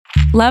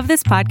Love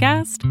this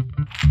podcast?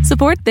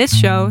 Support this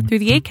show through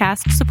the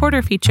Acast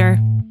supporter feature.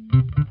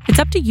 It's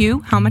up to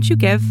you how much you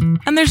give,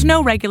 and there's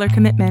no regular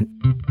commitment.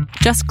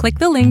 Just click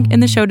the link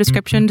in the show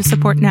description to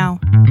support now.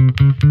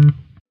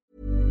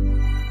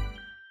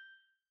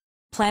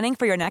 Planning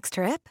for your next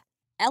trip?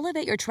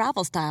 Elevate your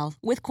travel style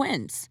with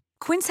Quince.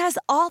 Quince has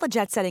all the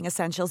jet-setting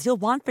essentials you'll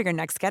want for your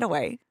next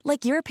getaway,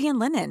 like European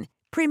linen,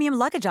 premium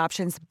luggage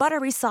options,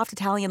 buttery soft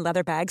Italian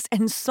leather bags,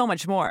 and so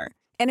much more.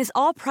 And is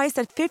all priced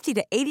at 50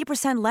 to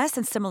 80% less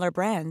than similar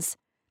brands.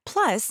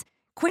 Plus,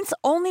 Quince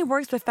only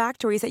works with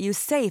factories that use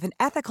safe and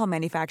ethical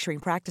manufacturing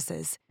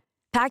practices.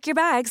 Pack your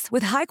bags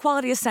with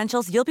high-quality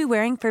essentials you'll be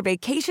wearing for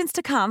vacations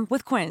to come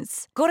with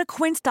Quince. Go to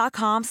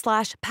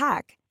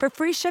quince.com/pack for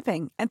free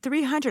shipping and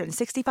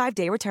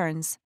 365-day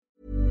returns.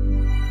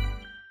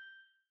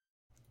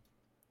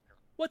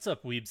 What's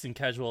up, weebs and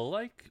casual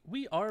alike?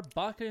 We are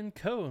Baka &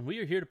 Co., and we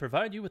are here to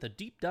provide you with a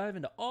deep dive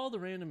into all the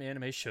random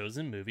anime shows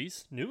and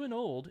movies, new and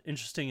old,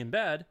 interesting and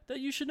bad, that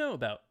you should know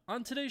about.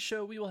 On today's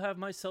show, we will have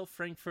myself,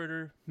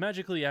 Frankfurter,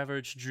 Magically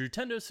Average,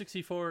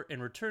 Drewtendo64,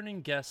 and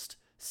returning guest,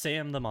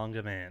 Sam the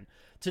Manga Man.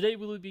 Today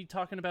we will be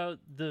talking about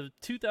the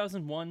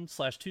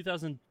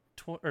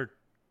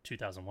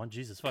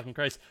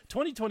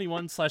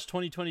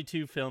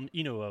 2021/2022 film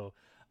Inu-Oh.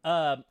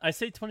 I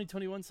say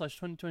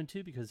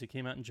 2021/2022 because it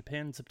came out in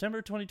Japan in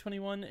September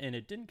 2021, and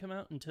it didn't come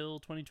out until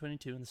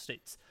 2022 in the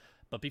States.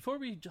 But before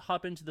we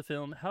hop into the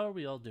film, how are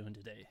we all doing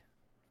today?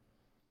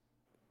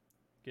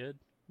 Good?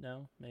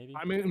 No? Maybe?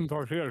 I'm eating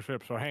tortilla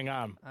chips, so hang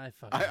on. I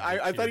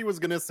thought he was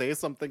gonna say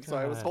something, so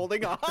I was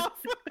holding off.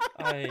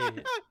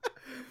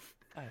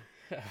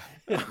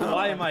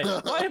 Why am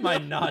I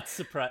not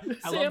surprised?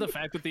 I love the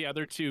fact that the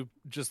other two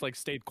just like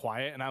stayed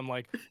quiet, and I'm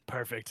like,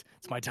 perfect.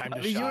 It's my time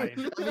to shine.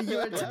 You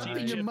were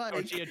tapping your mic.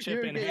 Tortilla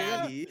chip in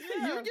hand. You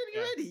were getting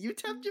ready. You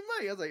tapped your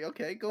mic. I was like,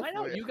 okay, go for it. I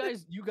know you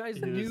guys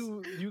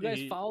knew. You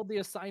guys followed the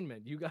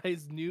assignment. You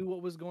guys knew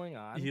what was going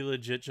on. He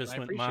legit just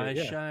went my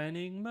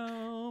shining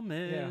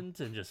moment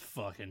and just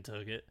fucking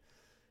took it.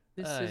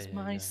 This is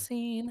my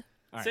scene.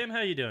 Sam,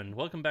 how you doing?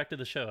 Welcome back to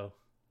the show.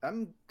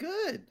 I'm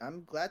good.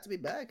 I'm glad to be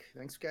back.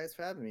 Thanks, guys,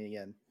 for having me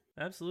again.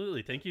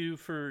 Absolutely. Thank you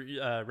for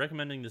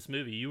recommending this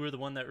movie. You were the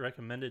one that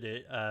recommended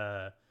it,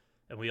 and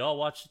we all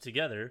watched it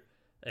together.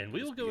 And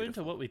we will go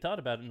into what we thought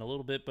about it in a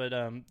little bit. But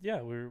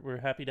yeah, we're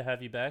happy to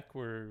have you back.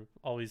 We're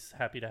always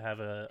happy to have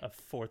a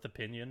fourth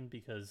opinion,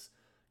 because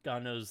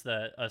God knows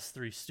that us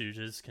three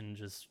stooges can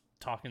just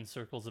talk in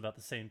circles about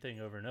the same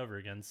thing over and over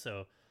again.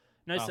 So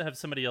nice to have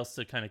somebody else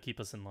to kind of keep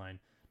us in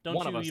line.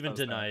 Don't you even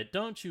deny it.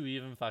 Don't you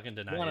even fucking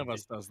deny it. One of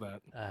us does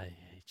that. I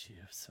hate you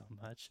so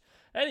much.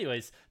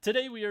 Anyways,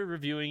 today we are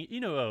reviewing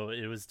Inu-Oh.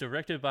 It was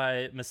directed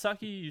by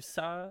Masaki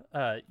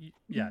Yuasa.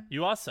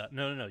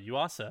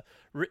 Yuasa.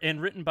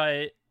 And written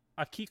by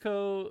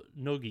Akiko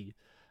Nogi.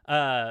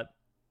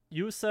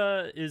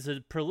 Yuasa is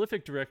a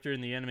prolific director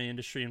in the anime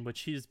industry, in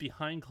which he is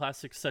behind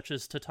classics such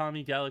as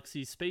Tatami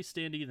Galaxy, Space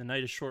Dandy, The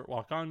Night is Short,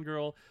 Walk On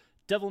Girl,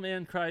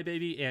 Devilman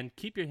Crybaby, and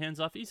Keep Your Hands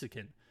Off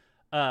Isekin.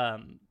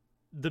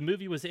 The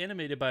movie was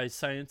animated by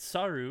Science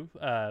Saru,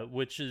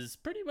 which is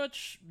pretty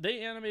much, they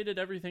animated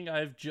everything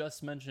I've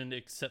just mentioned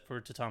except for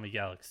Tatami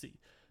Galaxy.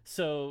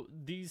 So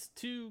these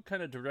two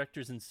kind of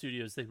directors and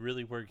studios, they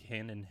really work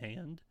hand in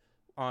hand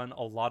on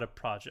a lot of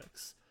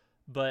projects.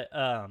 But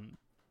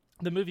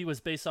the movie was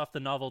based off the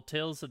novel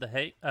Tales of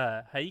the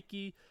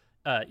Heike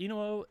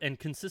Inu-Oh, and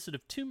consisted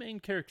of two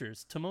main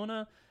characters,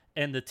 Tomona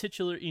and the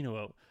titular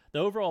Inu-Oh. The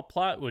overall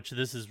plot, which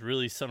this is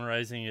really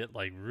summarizing it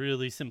like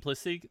really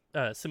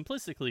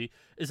simplistically,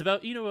 is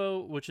about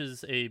Inu-Oh, which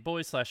is a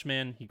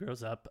boy/man, he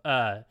grows up,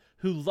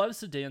 who loves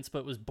to dance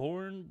but was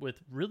born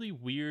with really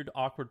weird,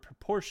 awkward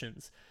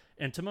proportions,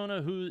 and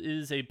Tomona, who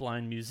is a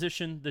blind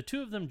musician. The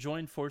two of them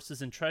join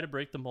forces and try to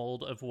break the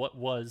mold of what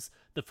was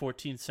the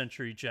 14th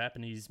century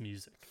Japanese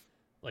music,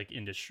 like,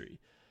 industry.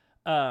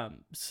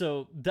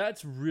 So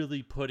that's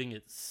really putting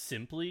it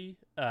simply.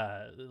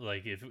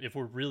 Like, if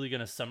we're really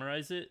going to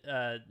summarize it,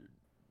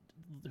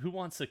 who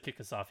wants to kick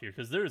us off here?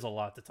 Because there's a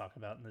lot to talk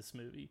about in this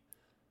movie.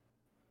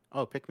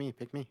 Oh, pick me.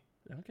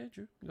 Okay,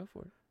 Drew, go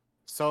for it.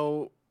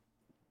 So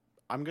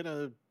I'm going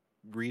to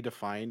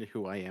redefine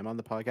who I am on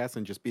the podcast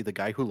and just be the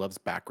guy who loves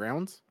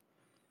backgrounds.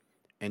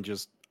 And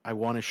I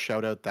want to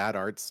shout out that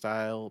art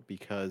style,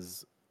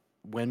 because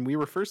when we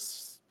were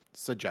first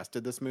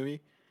suggested this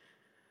movie,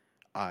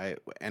 I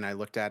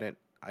looked at it,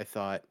 I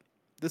thought,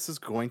 this is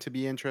going to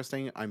be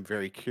interesting. I'm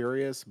very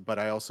curious, but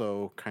I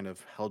also kind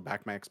of held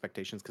back my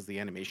expectations because the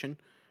animation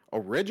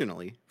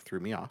originally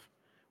threw me off.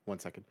 1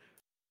 second.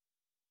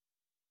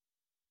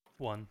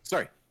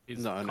 Sorry.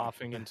 He's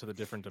coughing into the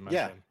different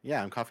dimension.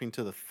 Yeah, I'm coughing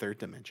to the third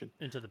dimension.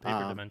 Into the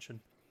paper dimension.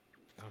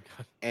 Oh,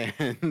 God.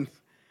 And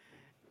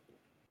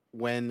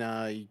when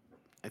I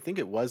think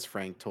it was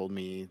Frank told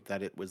me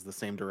that it was the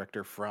same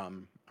director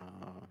from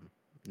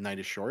Night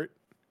is Short,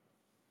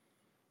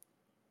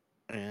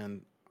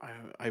 and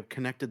I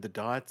connected the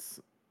dots,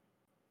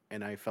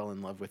 and I fell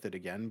in love with it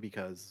again,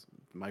 because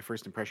my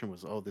first impression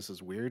was, oh, this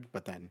is weird,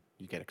 but then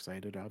you get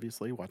excited,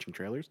 obviously, watching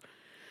trailers.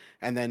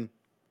 And then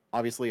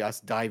obviously us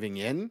diving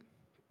in,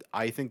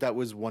 I think that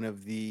was one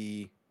of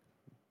the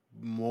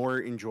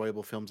more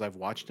enjoyable films I've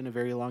watched in a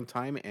very long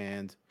time,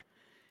 and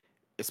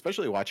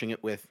especially watching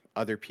it with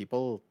other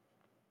people,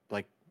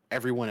 like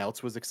everyone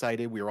else was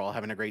excited. We were all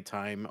having a great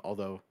time,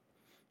 although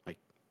like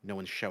no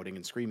one's shouting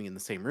and screaming in the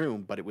same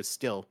room, but it was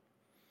still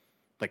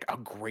like a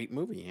great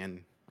movie.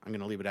 And I'm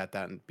gonna leave it at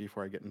that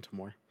before I get into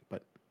more.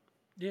 But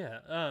Yeah,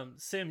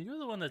 Sam, you were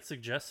the one that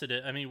suggested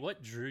it. I mean,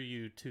 what drew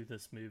you to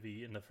this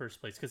movie in the first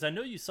place? Because I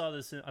know you saw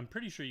this. I'm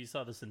pretty sure you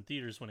saw this in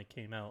theaters when it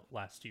came out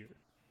last year.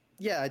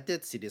 Yeah, I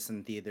did see this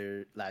in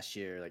theater last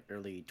year, like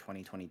early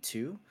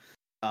 2022.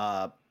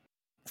 Uh,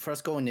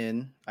 First going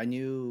in, I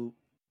knew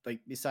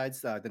like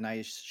besides the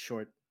nice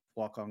short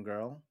walk on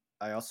girl,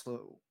 I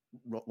also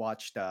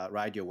watched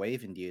Ride Your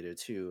Wave in theater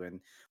too, and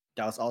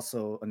that was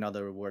also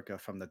another work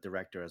from the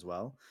director as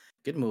well.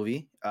 Good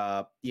movie.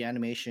 The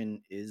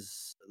animation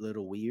is a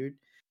little weird,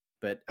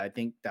 but I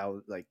think that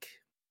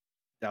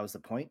was the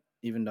point.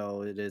 Even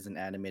though it is an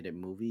animated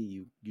movie,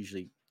 you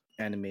usually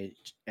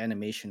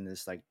animation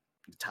is like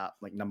top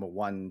like number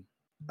one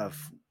of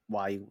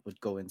why you would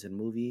go into the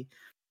movie,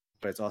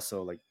 but it's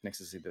also like next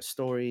to the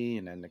story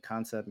and then the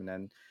concept, and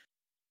then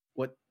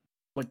what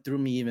what threw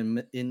me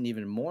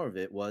even more of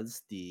it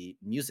was the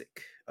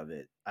music of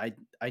it.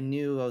 I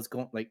knew I was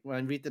going like when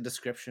I read the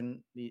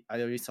description, I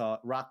already saw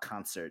rock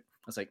concert.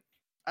 I was like,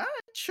 ah,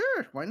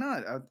 sure, why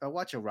not? I'll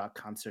watch a rock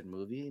concert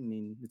movie. I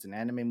mean, it's an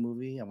anime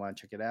movie. I want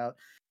to check it out.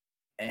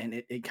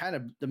 And it kind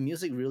of the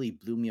music really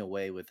blew me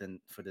away within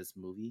for this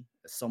movie.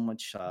 So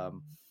much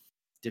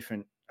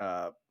different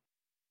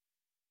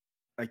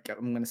like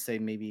I'm gonna say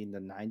maybe in the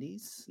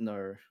 90s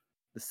or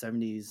the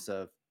 70s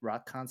of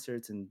rock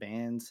concerts and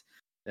bands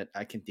that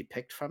I can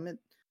depict from it,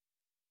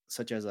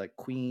 such as like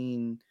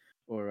Queen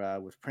or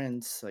with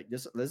Prince. Like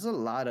there's a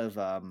lot of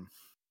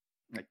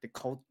like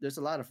there's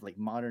a lot of like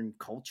modern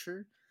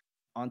culture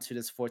onto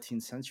this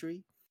 14th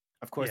century.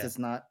 Of course, Yeah. it's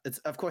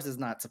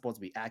not supposed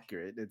to be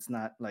accurate. It's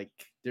not like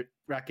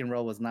rock and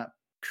roll was not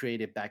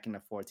created back in the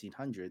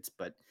 1400s,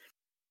 but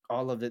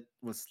all of it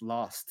was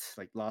lost,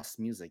 like lost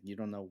music. You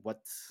don't know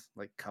what's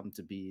like come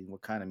to be and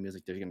what kind of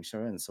music they're going to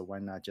show in. So why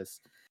not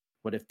just,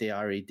 what if they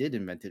already did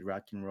invented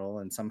rock and roll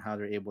and somehow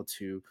they're able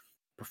to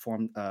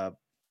perform,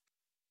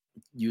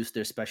 use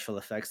their special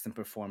effects and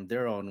perform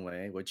their own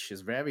way, which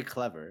is very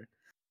clever.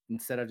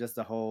 Instead of just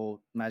the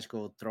whole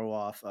magical throw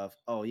off of,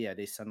 oh yeah,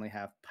 they suddenly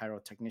have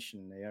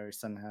pyrotechnician, they are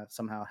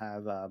somehow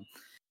have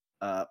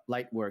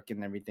light work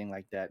and everything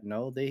like that.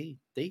 No, they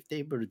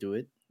able to do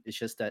it. It's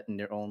just that in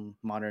their own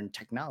modern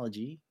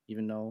technology,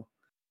 even though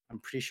I'm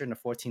pretty sure in the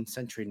 14th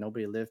century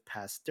nobody lived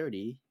past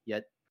 30.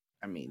 Yet,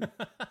 I mean,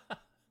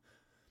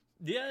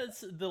 Yeah,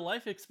 it's the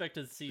life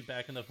expectancy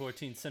back in the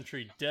 14th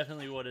century.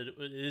 Definitely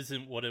it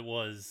isn't what it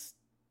was,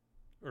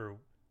 or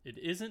it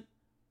isn't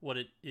what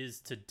it is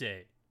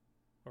today,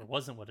 or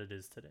wasn't what it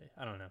is today.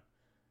 I don't know.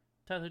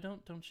 Tyler,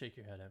 don't shake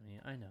your head at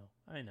me. I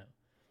know.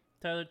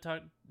 Tyler,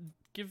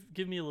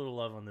 give me a little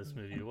love on this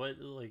movie.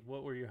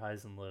 What were your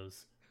highs and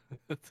lows?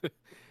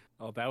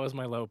 Oh, that was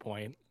my low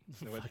point.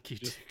 Fuck you,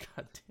 too.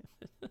 God damn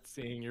it.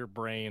 Seeing your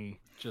brain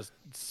just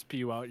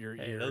spew out your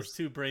Hey, ears. those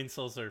two brain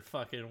cells are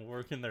fucking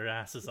working their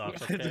asses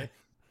off. Okay.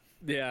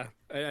 Yeah,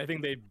 I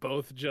think they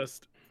both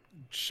just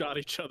shot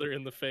each other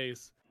in the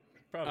face.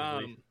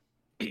 Probably.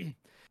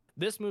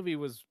 This movie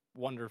was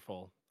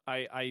wonderful.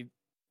 I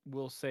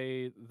will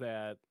say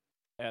that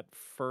at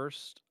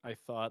first I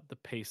thought the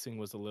pacing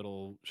was a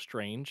little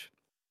strange,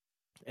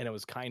 and it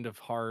was kind of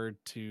hard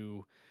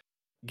to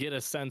get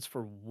a sense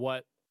for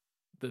what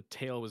the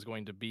tale was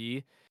going to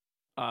be.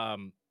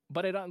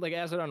 But it like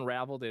as it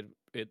unraveled, it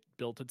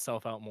built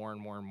itself out more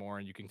and more and more,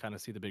 and you can kind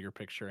of see the bigger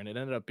picture. And it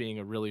ended up being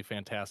a really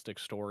fantastic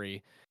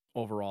story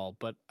overall.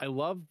 But I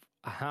love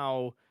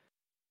how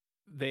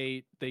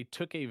they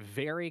took a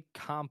very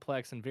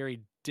complex and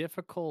very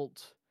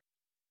difficult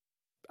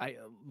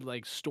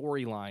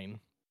storyline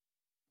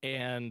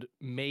and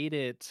made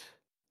it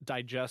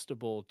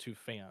digestible to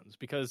fans,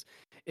 because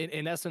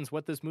in essence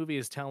what this movie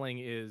is telling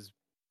is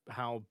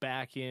how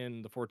back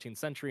in the 14th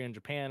century in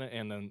Japan,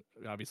 and then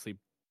obviously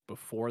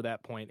before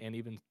that point and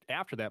even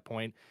after that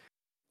point,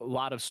 a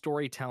lot of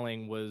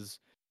storytelling was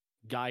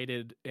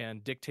guided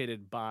and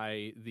dictated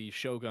by the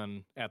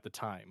shogun at the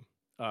time,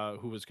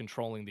 who was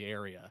controlling the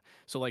area.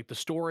 So like the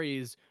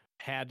stories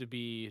had to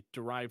be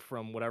derived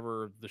from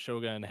whatever the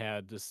shogun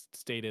had just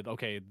stated,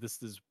 okay,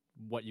 this is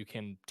what you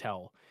can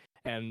tell.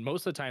 And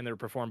most of the time they were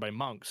performed by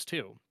monks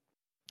too.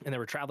 And there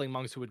were traveling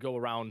monks who would go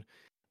around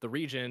the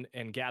region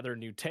and gather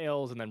new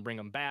tales and then bring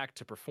them back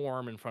to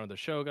perform in front of the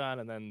shogun.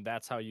 And then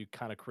that's how you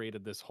kind of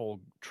created this whole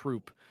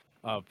troupe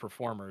of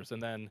performers.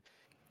 And then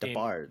the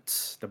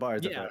bards,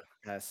 yeah,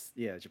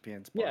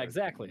 Japan's bards. Yeah,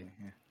 exactly.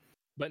 Yeah.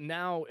 But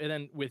now, and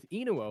then with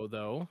Inuo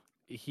though,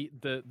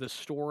 the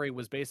story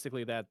was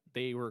basically that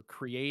they were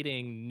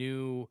creating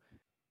new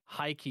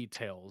Heike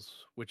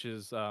tales, which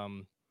is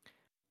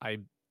I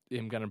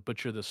am gonna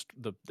butcher the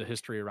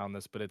history around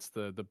this, but it's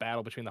the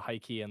battle between the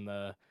Heike and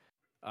the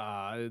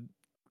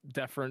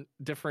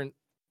different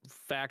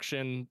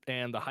faction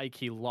and the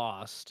Heike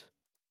lost.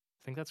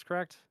 I think that's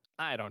correct.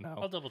 I don't know.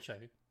 I'll double check.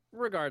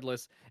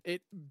 Regardless,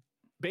 it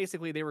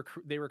basically they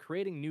were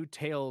creating new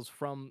tales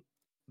from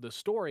the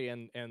story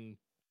and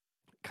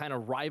kind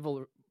of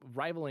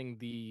rivaling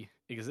the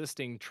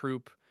existing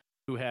troupe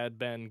who had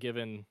been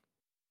given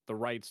the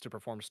rights to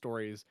perform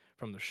stories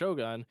from the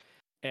Shogun,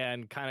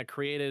 and kind of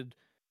created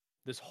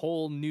this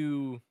whole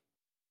new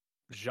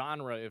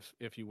genre,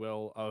 if you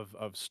will,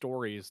 of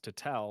stories to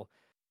tell.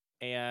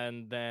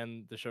 And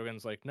then the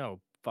Shogun's like, no,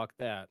 fuck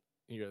that.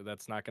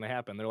 That's not going to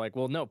happen. They're like,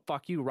 well, no,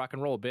 fuck you, rock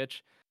and roll,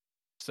 bitch.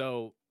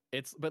 So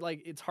it's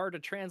hard to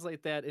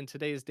translate that in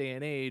today's day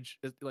and age,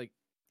 like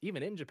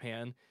even in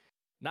Japan,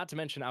 not to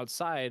mention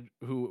outside,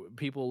 who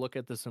people look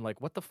at this and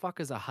like, what the fuck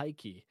is a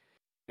Heike?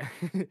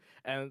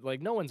 And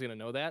like, no one's going to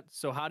know that.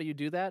 So how do you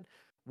do that?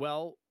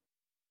 Well,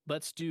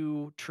 let's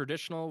do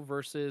traditional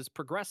versus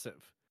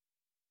progressive.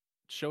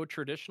 Show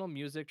traditional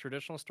music,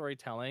 traditional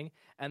storytelling,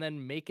 and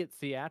then make it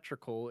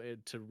theatrical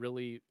to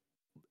really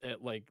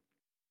like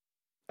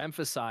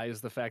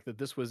emphasize the fact that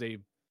this was a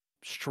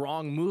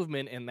strong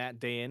movement in that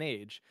day and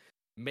age.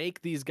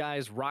 Make these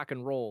guys rock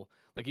and roll.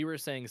 Like you were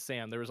saying,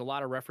 Sam, there was a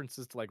lot of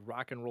references to like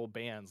rock and roll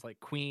bands like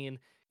Queen,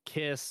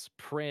 Kiss,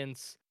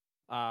 Prince.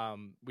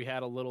 We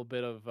had a little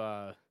bit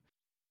of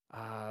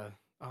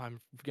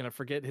I'm gonna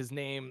forget his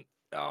name.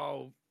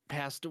 Oh,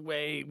 passed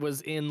away,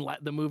 was in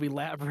the movie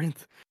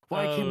Labyrinth.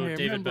 Why can't I remember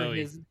David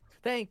Bowie.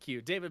 Thank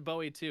you, David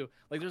Bowie too.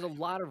 Like, there's a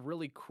lot of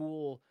really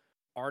cool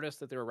artists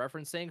that they were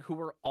referencing who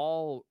were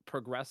all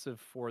progressive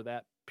for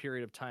that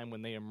period of time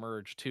when they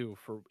emerged too,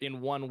 for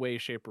in one way,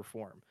 shape, or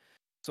form.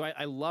 So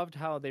I loved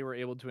how they were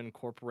able to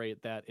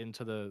incorporate that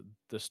into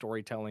the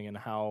storytelling and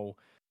how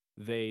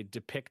they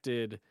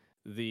depicted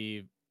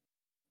the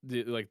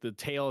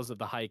tales of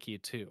the Heike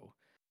too.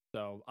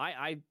 So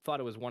I thought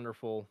it was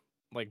wonderful.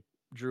 Like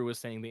Drew was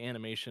saying, the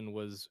animation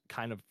was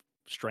kind of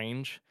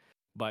strange,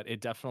 but it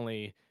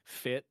definitely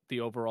fit the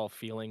overall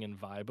feeling and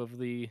vibe of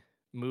the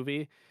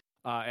movie.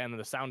 And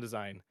the sound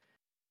design,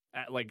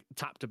 like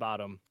top to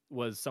bottom,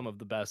 was some of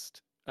the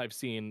best I've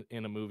seen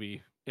in a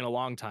movie in a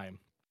long time.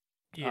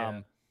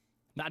 Yeah.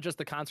 Not just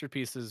the concert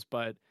pieces,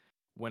 but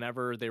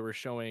whenever they were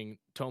showing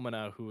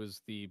Tomina, who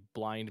was the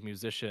blind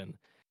musician,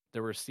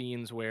 there were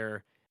scenes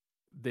where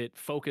that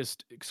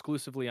focused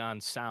exclusively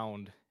on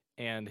sound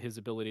and his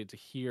ability to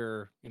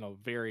hear,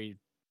 very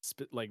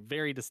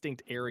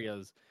distinct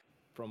areas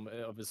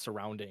of his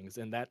surroundings,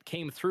 and that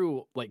came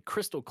through like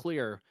crystal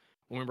clear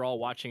when we were all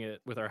watching it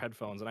with our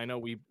headphones. And I know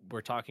we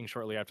were talking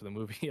shortly after the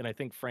movie, and I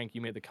think, Frank,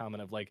 you made the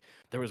comment of like,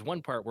 there was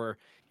one part where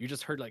you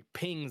just heard like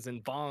pings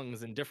and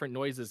bongs and different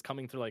noises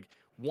coming through, like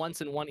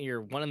once in one ear,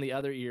 one in the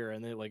other ear,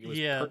 and it was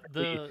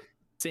perfectly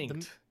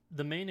synced.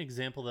 The main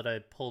example that I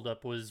pulled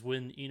up was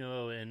when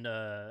Ino and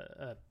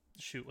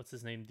what's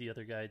his name, the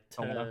other guy,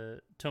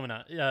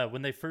 Tomina,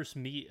 when they first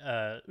meet,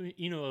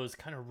 Ino is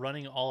kind of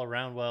running all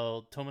around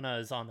while Tomina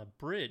is on the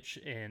bridge,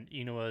 and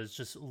Ino is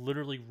just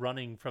literally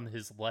running from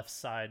his left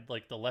side,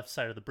 like the left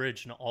side of the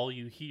bridge, and all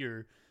you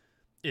hear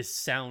is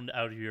sound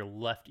out of your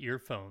left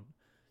earphone.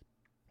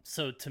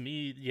 So to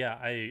me, yeah,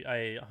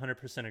 I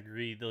 100%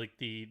 agree. Like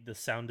the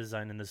sound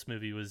design in this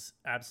movie was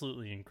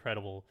absolutely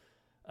incredible.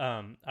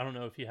 I don't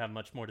know if you have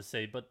much more to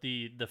say, but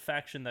the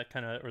faction that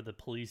or the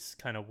police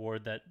kind of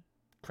ward that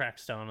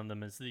cracks down on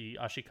them is the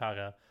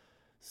Ashikaga.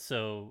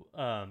 So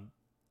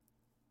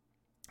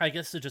I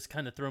guess to just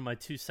kind of throw my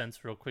 2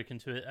 cents real quick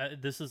into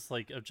it, this is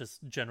like of just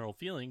general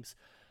feelings.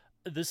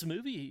 This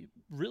movie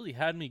really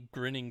had me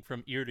grinning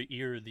from ear to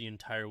ear the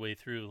entire way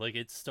through. Like,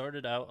 it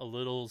started out a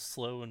little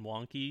slow and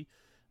wonky.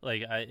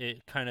 Like,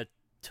 it kind of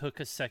took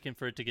a second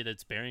for it to get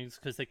its bearings,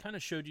 because they kind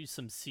of showed you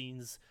some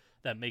scenes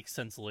that make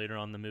sense later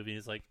on in the movie.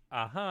 It's like,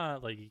 aha,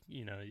 like,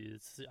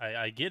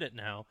 I get it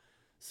now.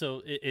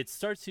 So it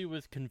starts you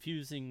with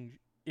confusing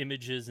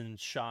images and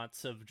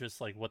shots of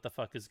just like, what the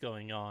fuck is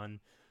going on,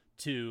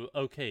 to,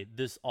 okay,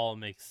 this all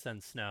makes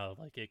sense now.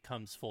 Like, it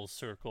comes full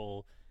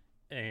circle,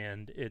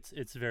 and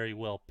it's very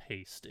well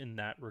paced in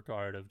that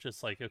regard of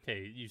just like,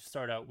 okay, you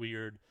start out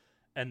weird,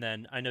 and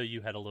then I know you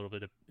had a little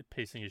bit of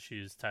pacing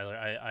issues, Tyler.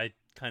 I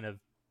kind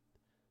of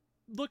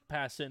looked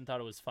past it and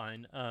thought it was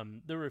fine.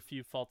 There were a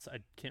few faults. I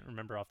can't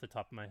remember off the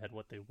top of my head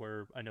what they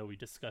were. I know we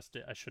discussed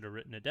it. I should have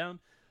written it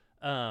down.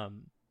 I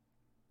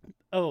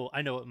know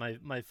what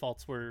my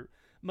faults were.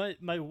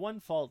 My one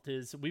fault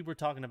is, we were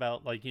talking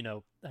about, like,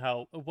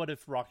 what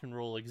if rock and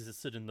roll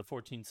existed in the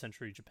 14th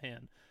century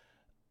Japan?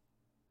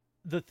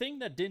 The thing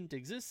that didn't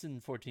exist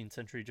in 14th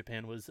century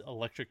Japan was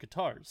electric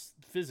guitars.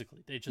 Physically,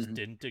 they just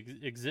didn't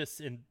exist.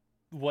 And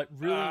what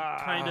really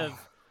kind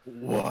of...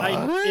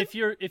 What?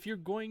 If you're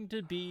going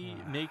to be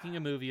making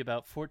a movie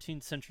about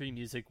 14th century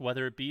music,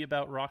 whether it be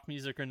about rock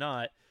music or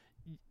not,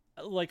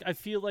 like, I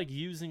feel like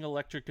using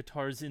electric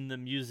guitars in the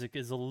music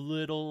is a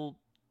little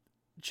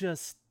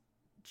just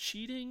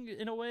cheating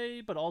in a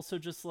way, but also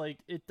just like,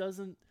 it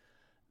doesn't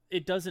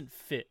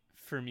fit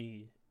for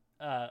me.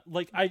 I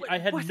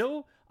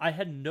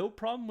had no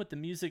problem with the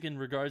music in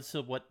regards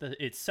to what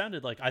it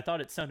sounded like. I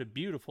thought it sounded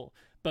beautiful,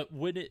 but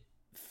when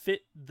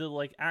fit the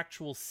like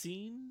actual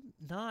scene.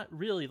 Not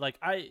really. Like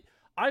I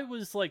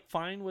was like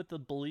fine with the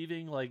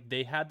believing like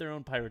they had their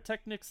own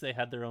pyrotechnics, they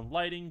had their own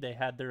lighting, they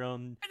had their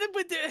own.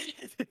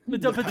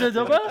 Wait,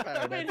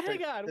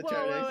 hang on.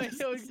 Whoa,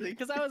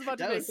 because I was about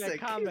to make that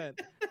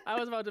comment. I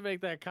was about to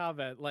make that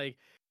comment. Like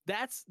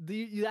that's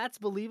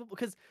believable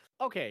because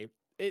okay,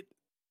 it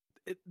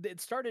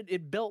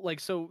built like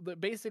so.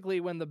 Basically,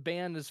 when the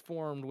band is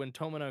formed, when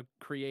Tomina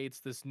creates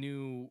this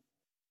new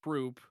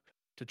group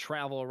to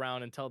travel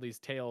around and tell these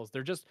tales,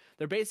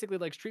 they're basically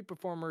like street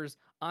performers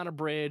on a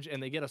bridge,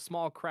 and they get a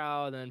small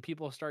crowd, and then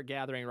people start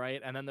gathering,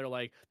 right? And then they're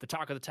like the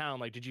talk of the town.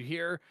 Like, did you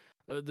hear?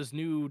 This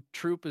new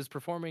troupe is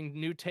performing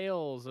new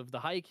tales of the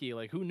Heike.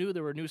 Like, who knew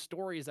there were new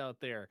stories out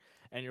there?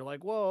 And you're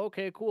like, whoa,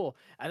 okay, cool.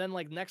 And then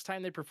like next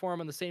time they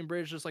perform on the same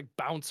bridge, just like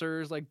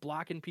bouncers like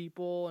blocking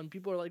people, and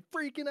people are like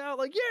freaking out,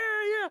 like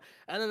yeah.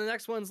 And then the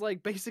next one's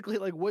like basically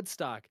like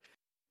Woodstock,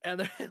 and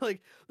they're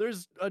like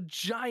there's a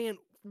giant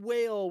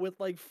whale with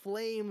like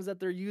flames that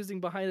they're using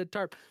behind a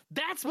tarp.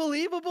 That's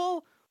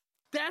believable.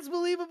 That's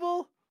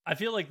believable. I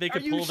feel like they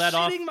could pull that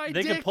off.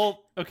 They could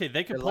pull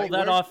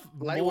that off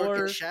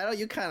more. Shadow,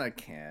 you kind of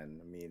can.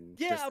 I mean,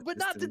 yeah, but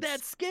not to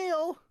that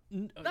scale.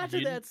 Not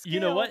to that scale. You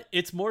know what?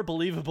 It's more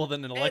believable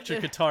than an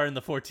electric guitar in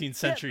the 14th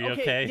century. Yeah,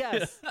 okay.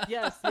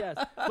 Yes.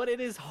 But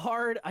it is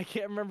hard. I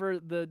can't remember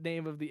the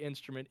name of the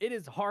instrument. It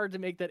is hard to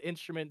make that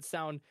instrument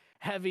sound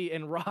heavy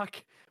and rock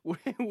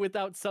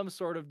without some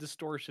sort of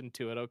distortion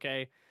to it.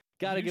 Okay.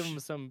 Gotta give them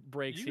some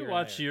breaks. You here can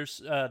watch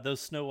those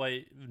Snow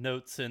White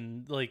notes,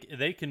 and like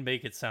they can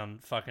make it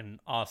sound fucking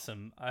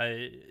awesome.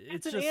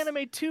 It's an just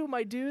anime too,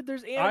 my dude.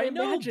 There's anime I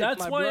know magic,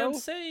 that's why bro. I'm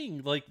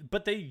saying like,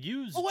 but they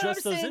use what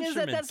just I'm those saying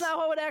instruments. Is that's not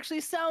how it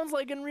actually sounds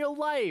like in real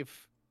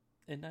life.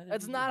 And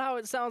that's not how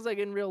it sounds like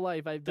in real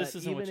life. I bet. This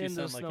isn't even what you in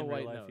sound the like Snow in White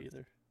real life notes.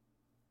 either.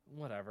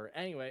 Whatever.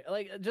 Anyway,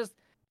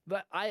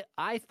 but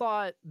I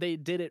thought they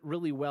did it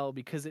really well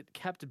because it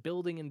kept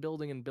building and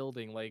building and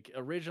building. Like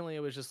originally it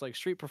was just like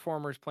street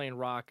performers playing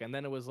rock, and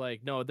then it was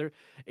like no,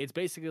 it's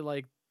basically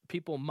like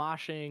people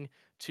moshing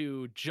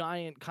to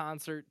giant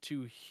concert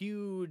to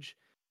huge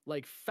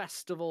like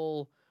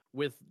festival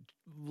with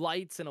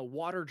lights and a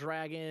water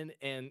dragon,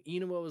 and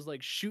Inuo was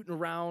like shooting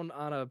around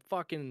on a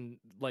fucking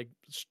like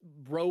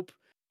rope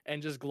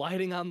and just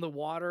gliding on the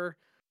water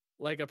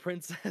like a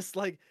princess.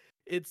 Like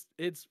it's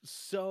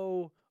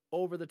so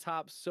over the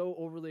top, so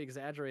overly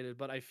exaggerated,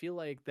 but I feel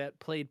like that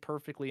played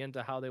perfectly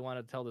into how they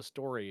wanted to tell the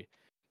story,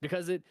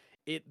 because they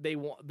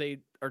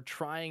are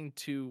trying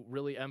to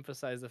really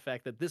emphasize the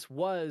fact that this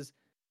was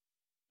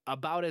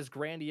about as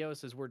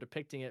grandiose as we're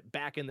depicting it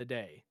back in the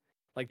day.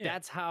 Like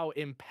that's how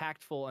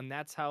impactful and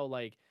that's how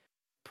like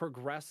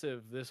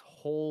progressive this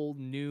whole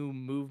new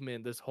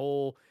movement, this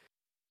whole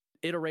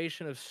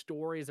iteration of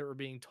stories that were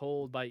being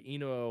told by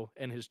Inuo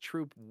and his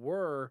troupe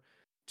were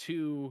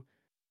to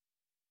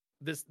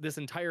this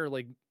entire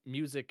like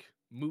music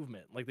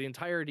movement, like the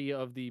entirety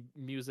of the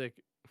music,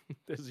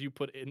 as you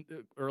put in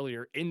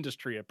earlier,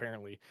 industry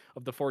apparently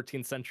of the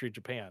 14th century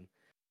Japan.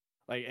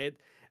 Like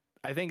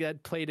I think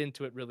that played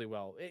into it really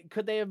well.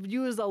 Could they have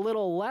used a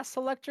little less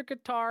electric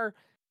guitar?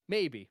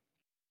 Maybe.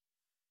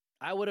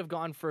 I would have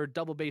gone for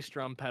double bass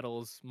drum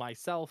pedals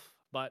myself,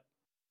 but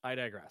I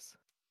digress.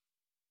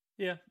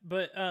 Yeah,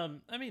 but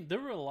I mean, there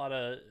were a lot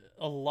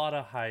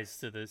of highs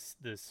to this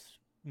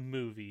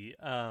movie.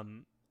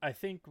 I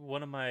think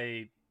one of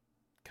my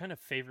kind of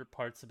favorite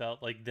parts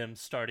about like them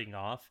starting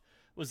off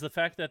was the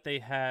fact that they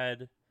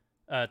had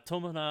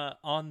Tomina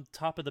on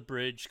top of the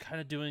bridge,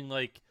 kind of doing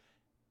like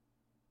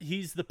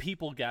he's the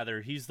people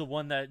gatherer. He's the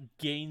one that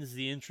gains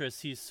the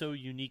interest. He's so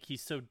unique.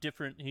 He's so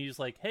different. He's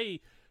like,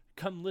 hey,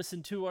 come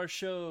listen to our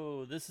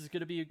show. This is going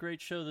to be a great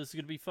show. This is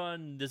going to be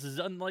fun. This is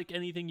unlike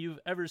anything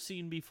you've ever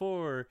seen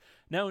before.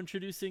 Now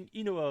introducing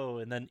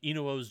Inuo. And then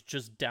Inuo's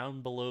just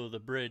down below the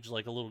bridge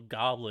like a little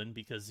goblin,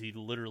 because he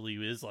literally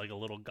is like a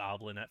little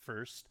goblin at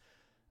first,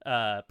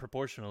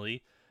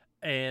 proportionally.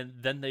 And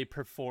then they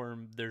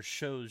perform their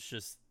shows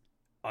just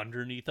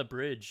underneath a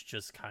bridge,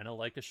 just kind of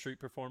like a street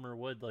performer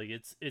would. Like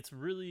it's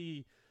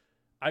really,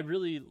 I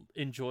really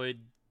enjoyed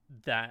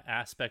that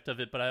aspect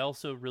of it, but I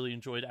also really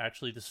enjoyed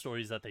actually the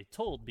stories that they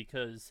told,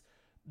 because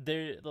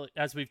they're,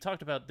 as we've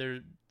talked about,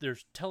 they're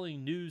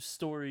telling new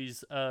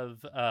stories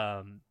of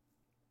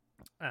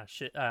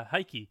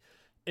Heike,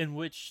 in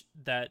which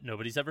that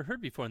nobody's ever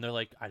heard before, and they're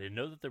like, I didn't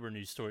know that there were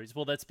new stories.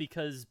 Well, that's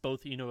because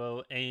both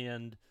Inuo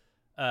and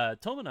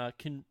Tomina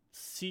can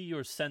see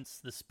or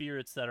sense the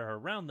spirits that are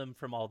around them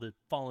from all the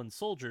fallen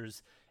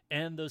soldiers,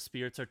 and those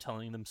spirits are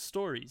telling them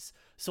stories.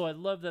 So I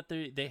love that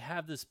they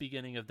have this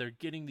beginning of they're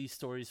getting these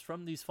stories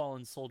from these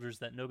fallen soldiers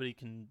that nobody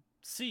can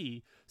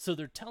see, so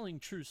they're telling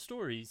true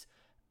stories.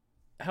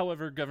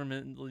 However,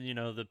 government,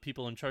 the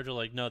people in charge are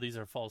like, no, these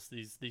are false,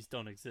 these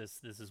don't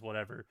exist, this is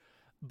whatever.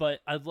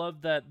 But I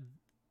love that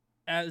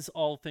as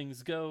all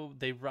things go,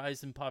 they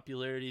rise in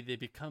popularity, they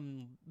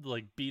become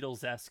like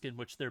Beatles-esque, in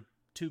which they're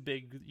too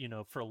big,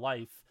 for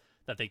life,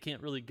 that they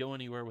can't really go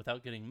anywhere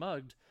without getting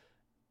mugged.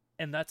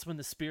 And that's when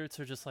the spirits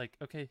are just like,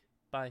 okay,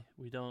 bye.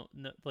 We don't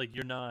know, like,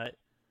 you're not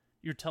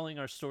you're telling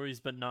our stories,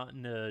 but not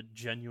in a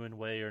genuine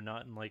way, or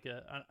not in like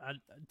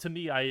to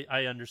me,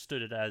 I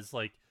understood it as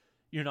like,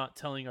 you're not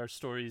telling our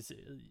stories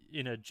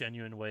in a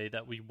genuine way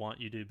that we want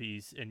you to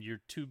be, and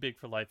you're too big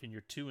for life and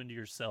you're too into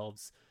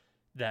yourselves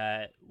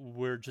that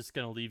we're just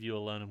going to leave you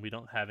alone and we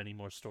don't have any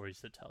more stories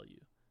to tell you.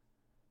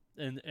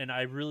 And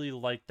I really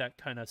like that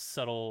kind of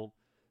subtle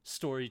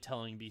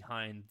storytelling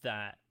behind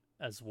that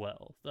as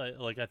well.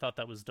 I thought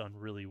that was done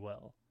really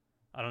well.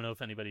 I don't know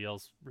if anybody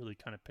else really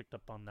kind of picked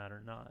up on that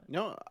or not.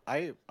 No,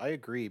 I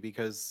agree,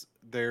 because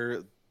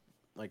they're,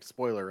 like,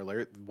 spoiler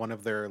alert, one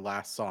of their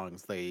last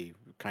songs, they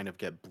kind of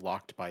get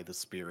blocked by the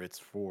spirits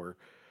for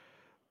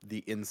the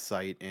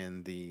insight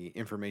and the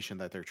information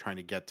that they're trying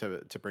to get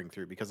to bring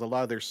through, because a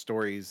lot of their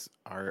stories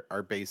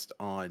are based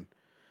on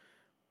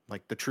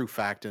like the true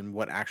fact and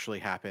what actually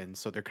happened.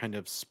 So they're kind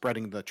of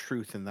spreading the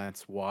truth, and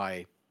that's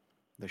why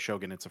the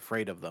shogunate's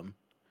afraid of them.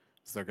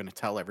 So they're going to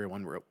tell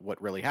everyone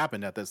what really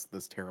happened at this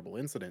terrible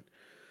incident.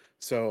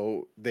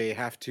 So they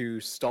have to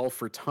stall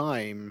for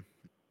time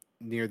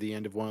near the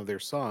end of one of their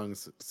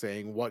songs,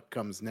 saying what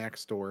comes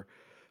next, or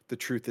the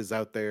truth is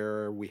out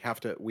there. We have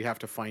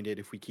to find it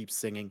if we keep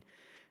singing.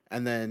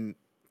 And then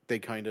they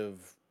kind of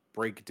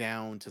break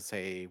down to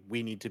say,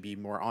 we need to be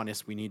more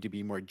honest. We need to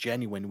be more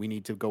genuine. We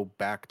need to go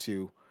back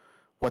to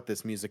what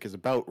this music is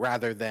about,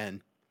 rather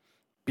than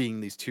being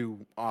these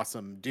two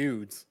awesome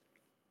dudes.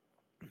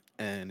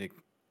 And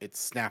it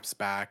snaps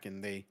back,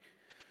 and they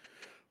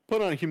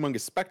put on a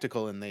humongous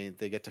spectacle, and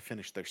they get to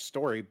finish their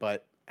story.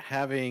 But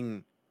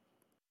having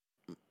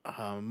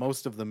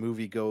most of the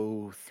movie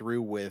go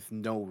through with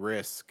no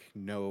risk,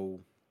 no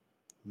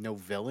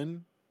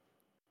villain,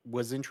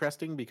 was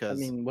interesting, I because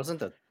mean, wasn't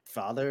the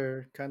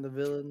father kind of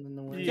villain in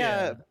a way?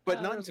 yeah,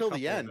 but There not was a until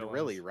the couple of end, villains.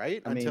 really,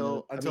 right? I mean,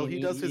 Until he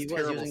does his was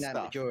terrible using that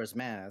stuff. Majora's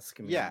Mask.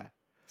 I mean, Yeah,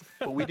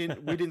 but we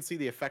didn't see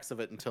the effects of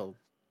it until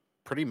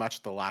pretty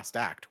much the last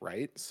act,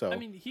 right? So I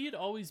mean, he had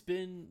always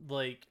been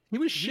like, he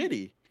was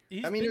shitty.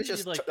 he's I mean, it been was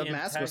just like the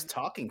mask was antag-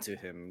 talking to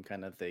him,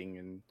 kind of thing,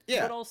 and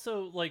Yeah, But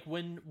also, like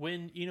when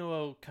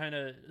Inuo kind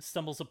of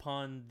stumbles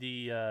upon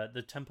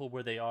the temple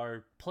where they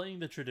are playing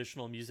the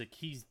traditional music,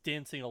 he's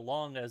dancing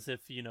along as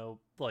if,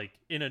 like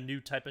in a new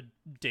type of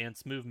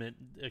dance movement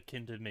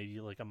akin to maybe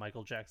like a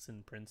Michael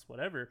Jackson, Prince,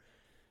 whatever.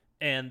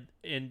 And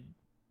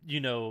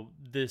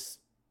this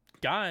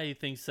guy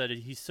thinks that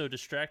he's so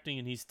distracting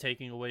and he's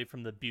taking away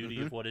from the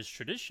beauty of what is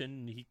tradition,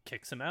 and he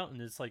kicks him out,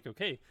 and it's like,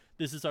 okay,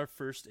 this is our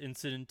first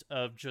incident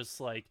of just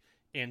like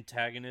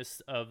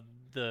antagonist of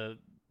the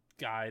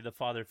guy, the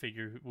father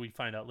figure, we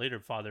find out later,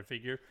 father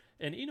figure,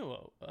 and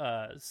Inuo.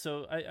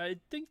 So I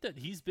think that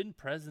he's been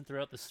present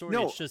throughout the story.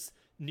 No. It's just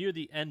near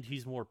the end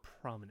he's more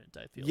prominent,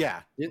 I feel.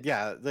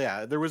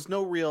 yeah. There was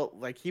no real,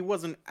 like, he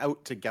wasn't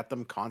out to get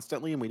them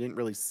constantly, and we didn't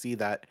really see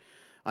that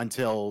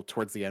until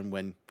towards the end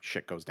when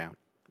shit goes down,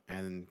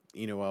 and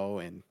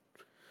Inuo and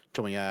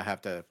Tomiya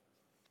have to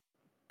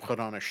put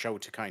on a show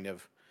to kind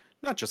of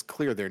not just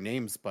clear their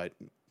names, but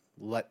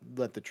let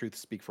the truth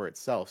speak for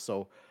itself.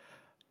 So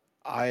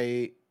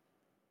I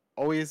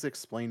always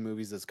explain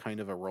movies as kind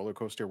of a roller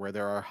coaster where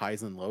there are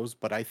highs and lows,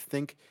 but I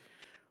think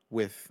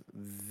with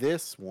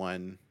this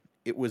one,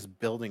 it was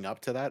building up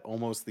to that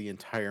almost the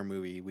entire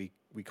movie.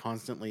 We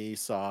constantly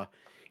saw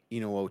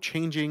Inuo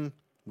changing.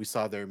 We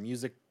saw their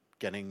music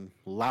getting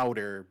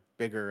louder,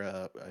 bigger,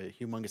 a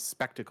humongous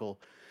spectacle.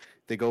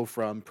 They go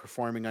from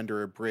performing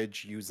under a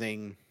bridge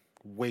using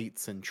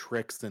weights and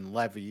tricks and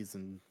levies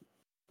and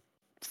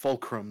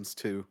fulcrums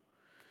to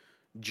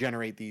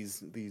generate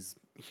these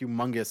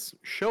humongous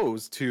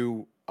shows,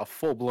 to a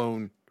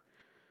full-blown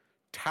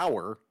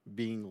tower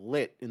being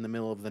lit in the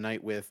middle of the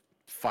night with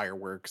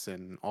fireworks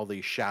and all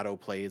these shadow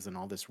plays and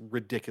all this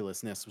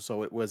ridiculousness.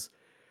 So it was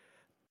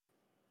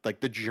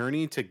like the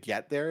journey to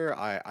get there,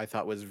 I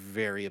thought was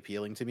very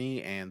appealing to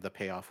me, and the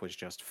payoff was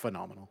just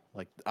phenomenal.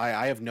 Like,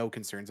 I have no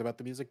concerns about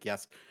the music.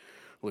 Yes,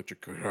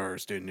 electric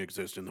guitars didn't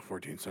exist in the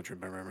 14th century,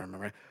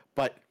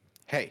 but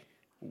hey,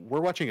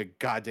 we're watching a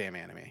goddamn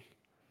anime. It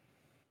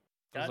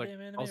was like,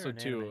 Goddamn anime also or an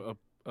too anime?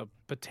 a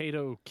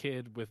potato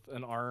kid with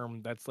an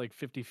arm that's like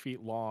 50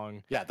 feet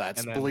long. Yeah,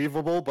 that's And then,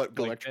 believable, but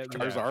like, electric yeah.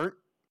 guitars aren't.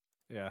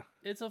 Yeah.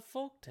 It's a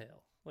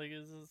folktale. Like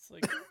it's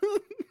like Oh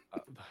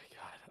my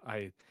god,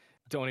 I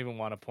don't even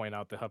want to point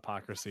out the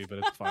hypocrisy, but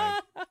it's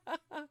fine.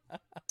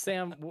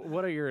 Sam,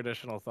 what are your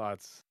additional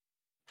thoughts?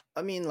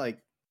 I mean, like,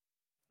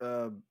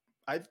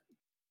 I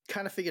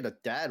kind of figured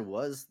that Dad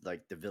was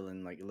like the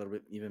villain, like a little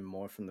bit even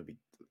more from the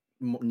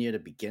near the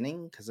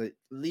beginning, because at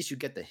least you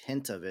get the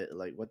hint of it.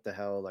 Like, what the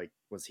hell, like,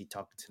 was he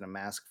talking to the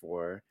mask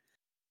for?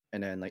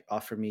 And then like,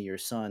 offer me your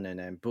son, and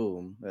then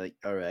boom, like,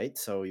 all right,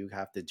 so you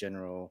have the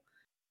general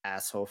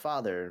asshole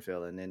father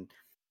villain, and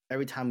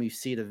every time you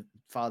see the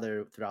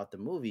father throughout the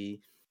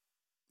movie,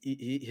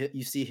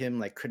 you see him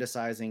like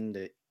criticizing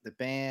the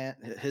band,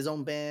 his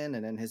own band,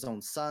 and then his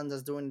own son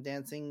that's doing the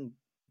dancing,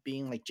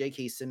 being like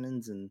J.K.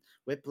 Simmons and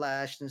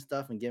Whiplash and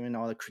stuff, and giving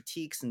all the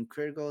critiques and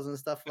criticals and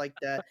stuff like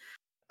that.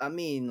 I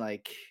mean,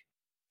 like,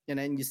 and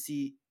then you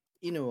see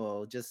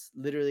Inuo just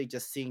literally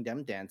just seeing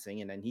them dancing,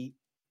 and then he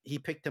he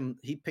picked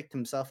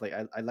himself. Like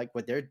I like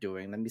what they're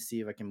doing. Let me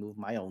see if I can move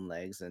my own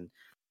legs. And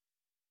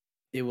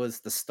it was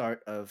the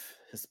start of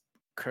his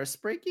curse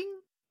breaking.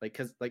 Like,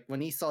 cause like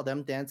when he saw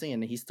them dancing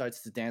and he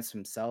starts to dance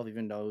himself,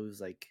 even though it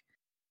was like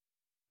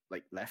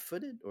left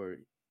footed or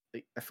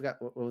like, I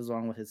forgot what was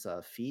wrong with his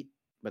feet,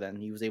 but then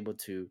he was able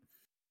to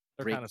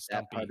They're break kind of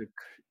that part stumpy. of.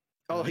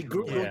 Oh, he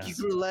grew Yeah. he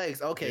grew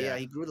legs. Okay, yeah, Yeah.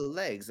 he grew the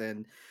legs,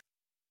 and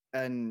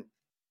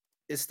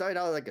it started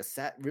out like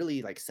a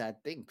really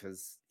sad thing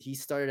because he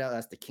started out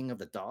as the king of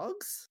the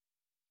dogs,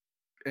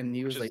 and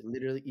he Which was is- like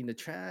literally in the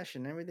trash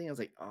and everything. I was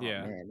like, oh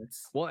Yeah. man,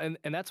 it's Well, and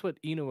that's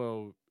what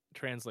Inuo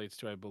translates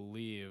to, I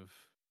believe,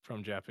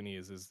 from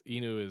Japanese is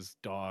Inu is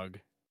dog,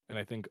 and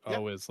I think Yep.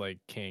 O is like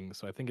king.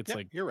 So I think it's Yep,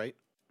 like you're right.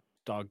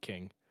 dog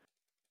king.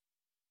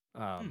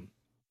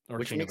 Or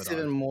which king makes of the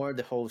even dog. more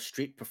the whole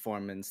street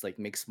performance like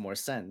makes more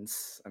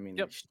sense. I mean,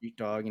 Yep. like street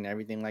dog and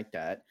everything like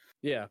that.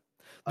 Yeah.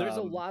 There's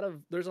Um, a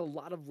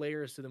lot of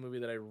layers to the movie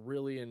that I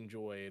really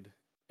enjoyed.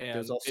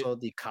 There's And also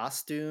the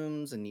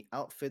costumes and the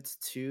outfits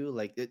too.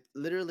 Like it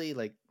literally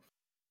like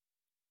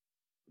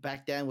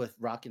back then with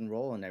rock and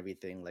roll and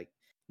everything, like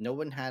no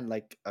one had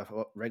like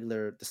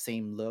regular the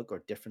same look or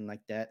different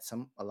like that.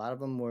 A lot of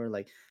them were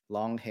like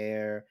long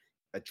hair,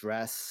 a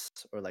dress,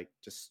 or like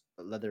just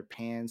leather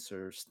pants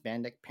or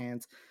spandex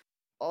pants.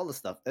 All the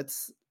stuff.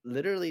 That's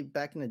literally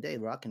back in the day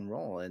rock and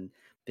roll, and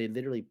they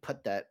literally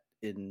put that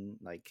in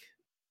like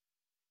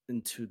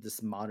into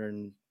this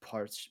modern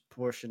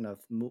portion of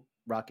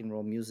rock and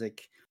roll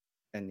music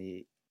and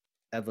the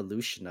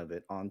evolution of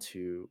it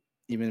onto,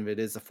 even if it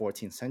is the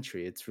 14th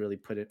century, it's really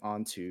put it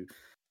onto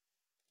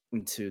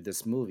into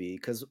this movie.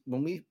 Because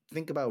when we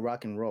think about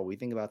rock and roll, we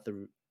think about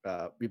the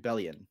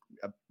rebellion,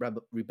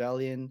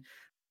 rebellion,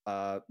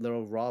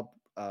 little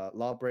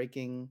law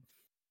breaking,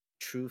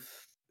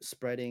 truth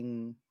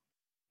spreading,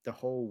 the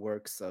whole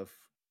works of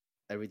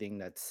everything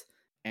that's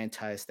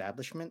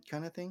anti-establishment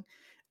kind of thing.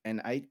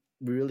 And I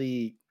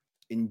really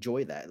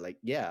enjoy that. Like,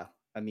 yeah,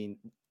 I mean,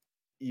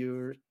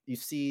 you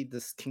see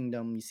this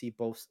kingdom, you see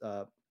both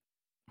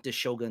the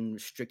shogun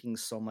restricting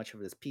so much of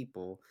his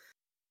people,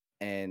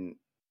 and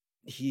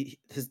his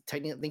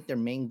technically, I think their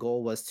main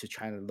goal was to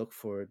try to look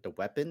for the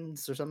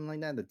weapons or something like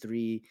that, the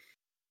three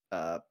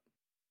uh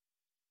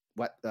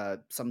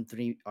some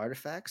three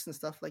artifacts and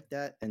stuff like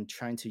that, and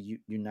trying to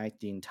unite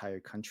the entire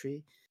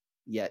country.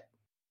 Yet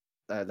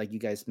like you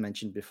guys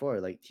mentioned before,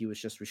 like he was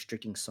just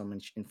restricting so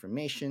much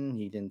information,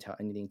 he didn't tell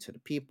anything to the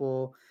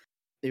people.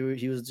 He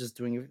was just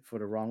doing it for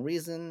the wrong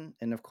reason.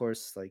 And of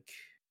course, like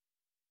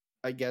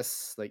I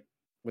guess like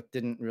what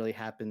didn't really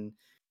happen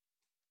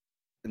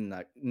in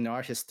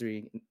our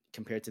history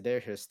compared to their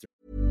history.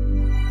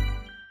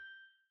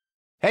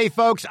 Hey,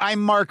 folks,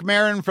 I'm Mark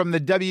Marin from the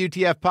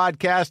WTF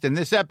Podcast, and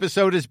this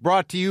episode is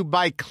brought to you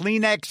by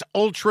Kleenex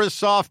Ultra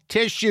Soft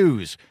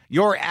Tissues,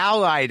 your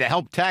ally to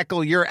help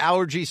tackle your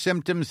allergy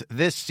symptoms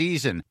this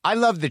season. I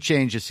love the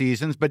change of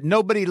seasons, but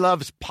nobody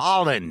loves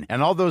pollen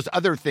and all those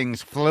other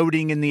things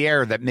floating in the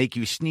air that make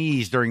you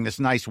sneeze during this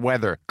nice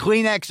weather.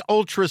 Kleenex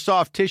Ultra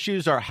Soft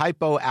Tissues are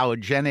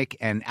hypoallergenic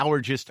and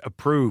allergist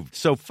approved,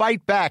 so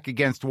fight back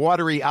against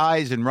watery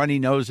eyes and runny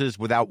noses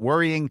without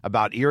worrying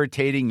about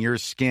irritating your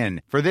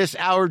skin. For this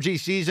allergy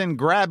season,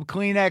 grab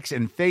Kleenex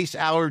and face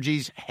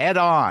allergies head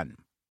on.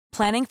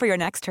 Planning for your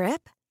next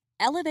trip?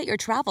 Elevate your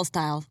travel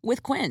style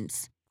with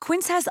Quince.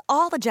 Quince has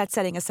all the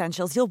jet-setting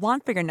essentials you'll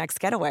want for your next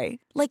getaway,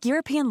 like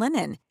European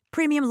linen,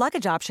 premium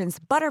luggage options,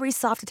 buttery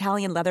soft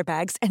Italian leather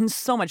bags, and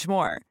so much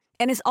more.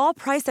 And is all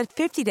priced at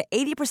 50 to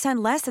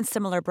 80% less than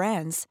similar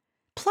brands.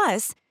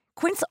 Plus,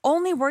 Quince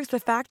only works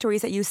with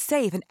factories that use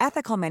safe and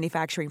ethical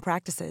manufacturing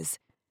practices.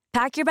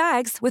 Pack your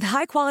bags with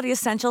high-quality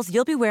essentials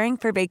you'll be wearing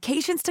for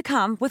vacations to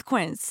come with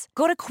Quince.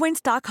 Go to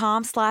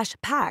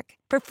quince.com/pack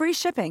for free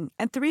shipping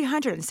and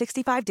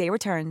 365-day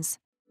returns.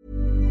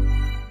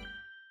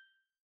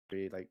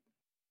 Like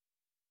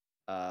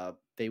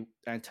they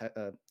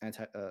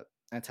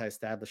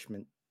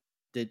anti-establishment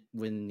did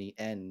win in the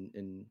end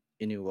in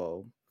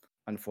Inuo,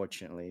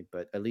 unfortunately,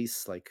 but at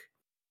least like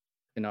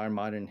in our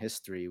modern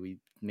history we've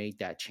made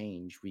that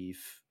change.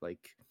 We've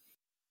like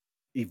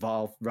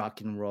evolved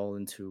rock and roll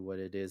into what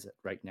it is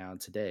right now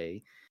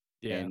today.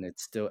 Yeah. And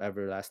it's still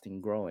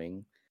everlasting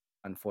growing.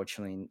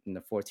 Unfortunately, in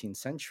the 14th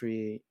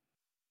century,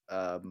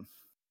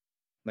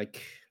 like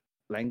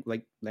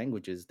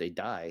languages, they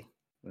die,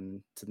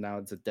 and so now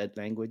it's a dead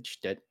language,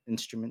 dead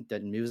instrument,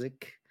 dead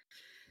music.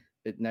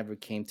 It never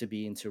came to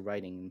be into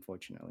writing,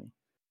 unfortunately.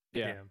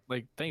 Yeah.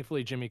 Like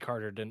thankfully Jimmy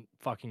Carter didn't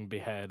fucking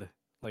behead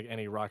like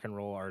any rock and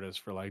roll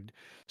artist for like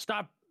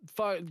stop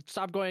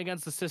going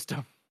against the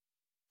system.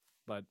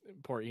 But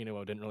poor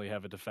Inuo didn't really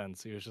have a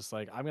defense. He was just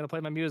like, I'm gonna play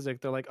my music.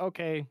 They're like,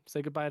 okay,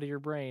 say goodbye to your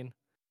brain.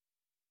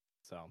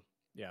 So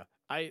yeah,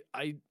 I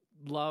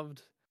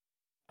loved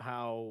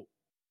how,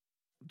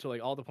 to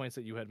like all the points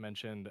that you had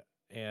mentioned,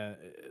 and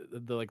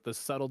the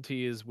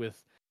subtleties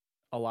with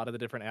a lot of the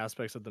different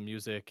aspects of the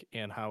music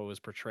and how it was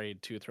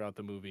portrayed too throughout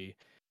the movie,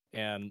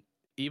 and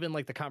even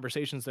like the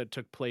conversations that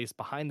took place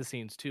behind the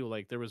scenes too.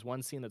 Like there was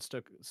one scene that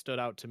stood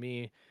out to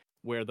me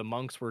where the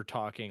monks were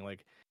talking,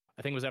 like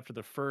I think it was after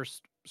the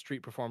first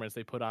street performance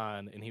they put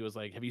on, and he was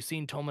like, "Have you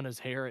seen Tomina's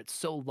hair? It's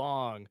so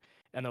long."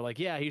 And they're like,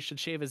 "Yeah, he should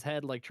shave his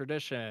head like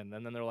tradition."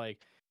 And then they're like,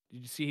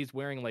 "Did you see he's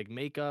wearing like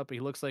makeup? He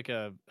looks like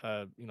a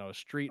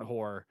street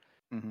whore."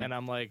 Mhm. And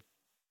I'm like,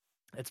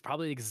 it's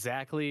probably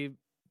exactly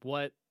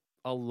what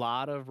a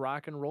lot of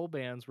rock and roll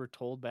bands were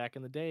told back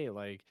in the day,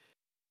 like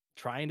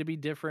trying to be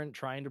different,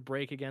 trying to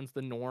break against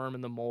the norm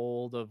and the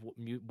mold of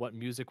what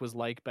music was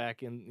like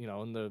back in,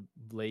 in the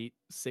late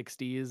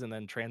 60s, and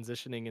then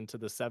transitioning into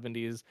the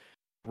 70s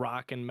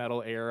rock and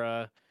metal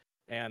era,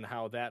 and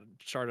how that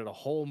started a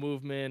whole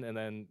movement, and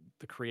then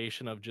the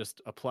creation of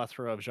just a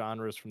plethora of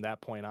genres from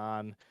that point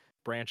on,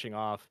 branching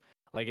off.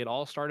 Like it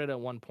all started at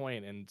one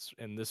point,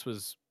 and this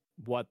was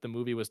what the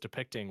movie was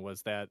depicting,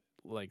 was that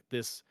like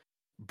this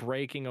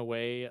breaking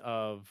away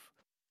of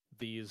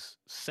these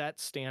set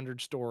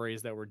standard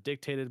stories that were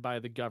dictated by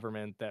the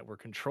government, that were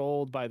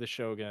controlled by the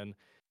shogun.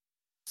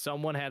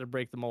 Someone had to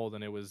break the mold,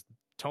 and it was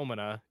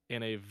Tomina,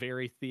 in a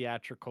very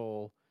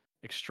theatrical,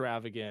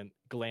 extravagant,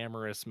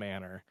 glamorous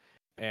manner.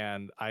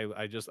 And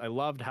I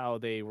loved how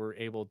they were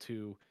able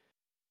to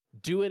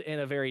do it in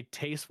a very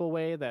tasteful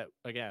way that,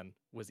 again,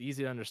 was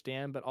easy to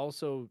understand, but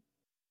also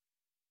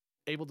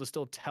able to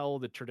still tell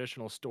the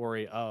traditional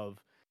story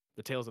of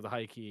the Tales of the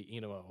Heike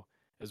Inuo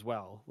as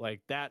well.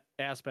 Like that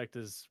aspect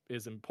is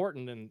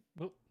important and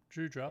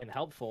Drew dropped. and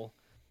helpful,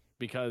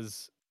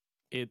 because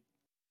it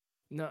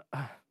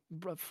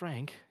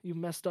Frank, you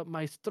messed up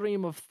my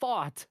stream of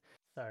thought.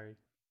 Sorry.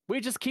 We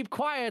just keep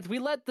quiet. We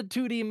let the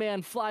 2D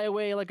man fly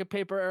away like a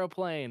paper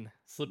airplane.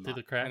 Slipped through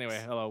the cracks.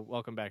 Anyway, hello,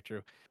 welcome back,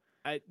 Drew.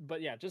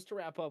 But yeah, just to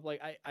wrap up,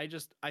 like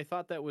I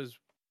thought that was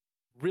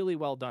really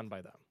well done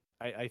by them.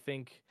 I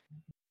think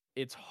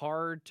it's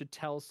hard to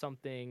tell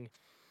something,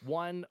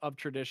 one, of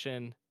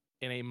tradition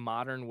in a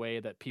modern way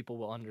that people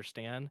will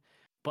understand,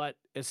 but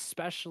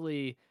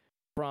especially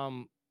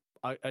from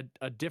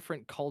a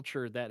different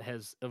culture that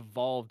has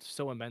evolved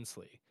so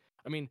immensely.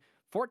 I mean,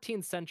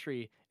 14th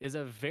century is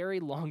a very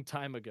long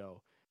time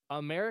ago.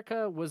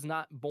 America was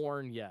not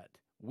born yet.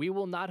 We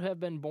will not have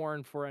been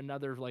born for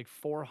another like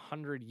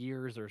 400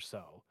 years or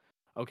so.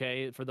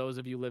 Okay, for those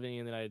of you living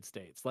in the United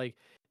States, like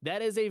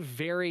that is a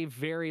very,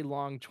 very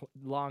long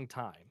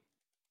time.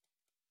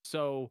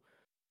 So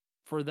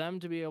for them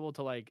to be able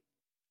to like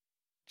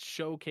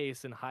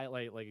showcase and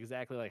highlight like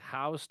exactly like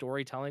how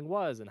storytelling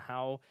was and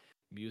how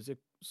music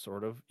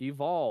sort of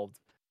evolved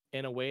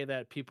in a way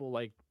that people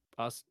like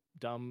us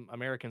dumb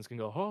Americans can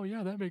go, "Oh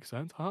yeah, that makes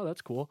sense. Huh,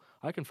 that's cool.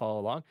 I can follow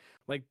along."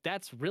 Like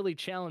that's really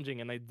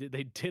challenging, and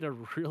they did a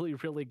really,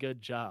 really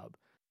good job.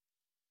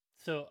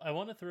 So I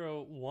want to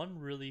throw one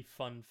really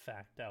fun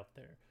fact out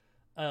there.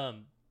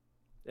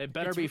 It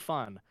better be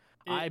fun.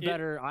 I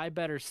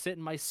better sit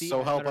in my seat.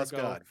 So I help better us go,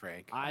 God,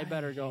 Frank. I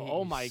better go, hate "Oh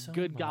you my so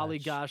good golly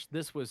much. gosh,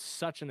 this was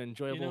such an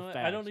enjoyable You know what?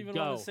 fact." I don't even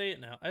Go. want to say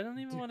it now. I don't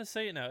even want to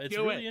say it now. It's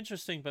Do really it.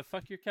 interesting, but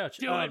fuck your couch.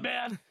 Do it,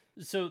 man.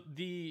 So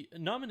the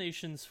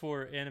nominations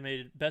for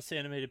best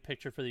animated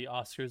picture for the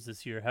Oscars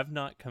this year have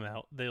not come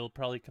out. They'll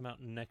probably come out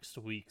next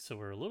week, so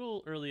we're a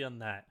little early on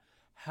that.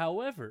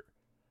 However,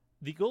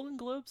 the Golden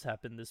Globes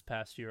happened this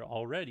past year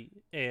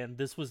already, and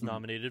this was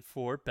nominated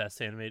for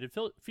best animated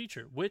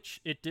feature, which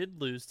it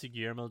did lose to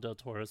Guillermo del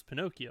Toro's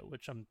Pinocchio,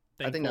 which I'm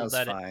thankful I think that was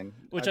that fine.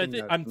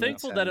 I'm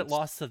thankful that it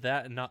lost to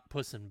that and not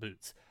Puss in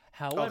Boots.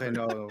 However,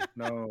 Okay,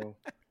 no.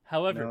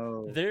 However,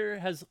 No.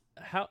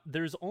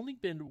 there's only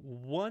been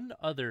one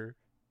other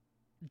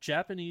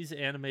Japanese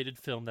animated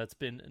film that's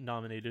been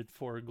nominated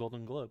for a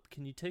Golden Globe.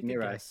 Can you take a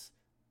Mirai. guess?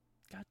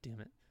 God damn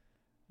it!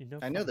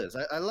 I know this.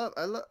 I love.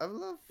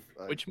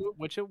 Which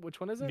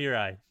one is it?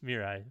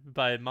 Mirai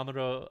by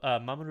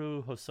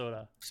Mamoru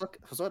Hosoda.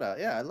 Hosoda.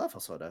 Yeah, I love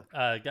Hosoda.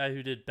 Guy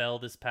who did Belle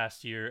this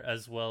past year,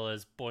 as well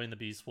as Boy and the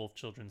Beast, Wolf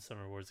Children,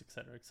 Summer Wars,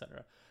 etc.,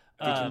 etc.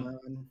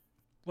 Digimon.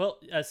 Well,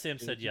 as Sam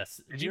said, yes.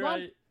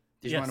 Digimon?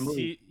 Yes, Digimon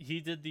movie. he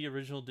did the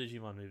original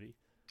Digimon movie.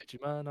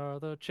 Digimon are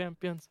the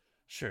champions.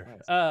 Sure.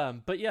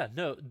 Nice. But yeah,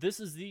 no, this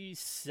is the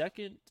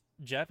second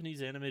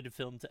Japanese animated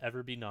film to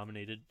ever be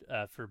nominated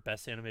for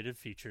Best Animated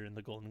Feature in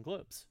the Golden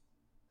Globes.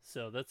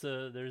 So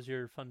there's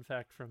your fun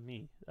fact from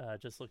me,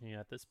 just looking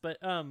at this. But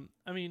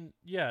I mean,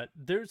 yeah,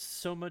 there's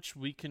so much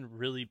we can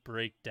really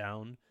break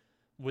down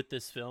with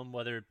this film,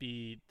 whether it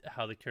be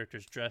how the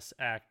characters dress,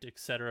 act,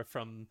 etc.,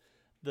 from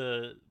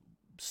the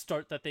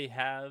start that they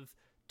have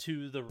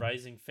to the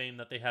rising fame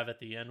that they have at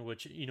the end,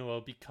 which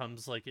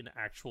becomes like an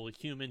actual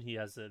human. He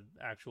has an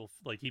actual,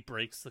 like, he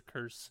breaks the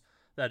curse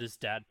that his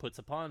dad puts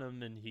upon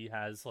him, and he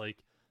has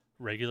like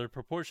regular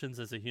proportions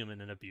as a human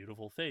and a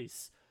beautiful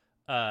face.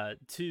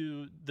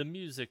 To the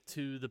music,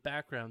 to the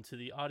background, to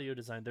the audio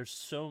design, there's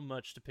so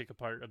much to pick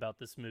apart about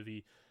this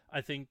movie. I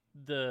think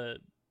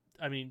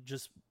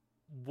just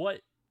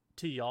what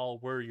to y'all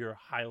were your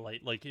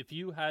highlight? Like, if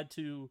you had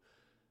to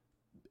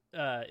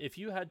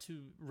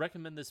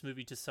recommend this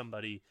movie to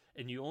somebody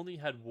and you only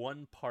had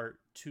one part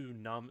to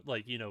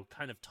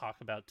kind of talk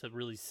about to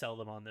really sell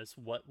them on this,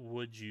 what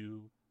would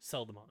you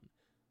sell them on?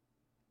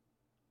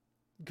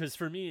 Because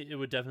for me, it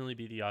would definitely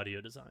be the audio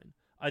design.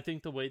 I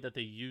think the way that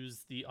they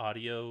use the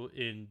audio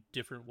in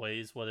different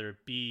ways, whether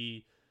it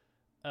be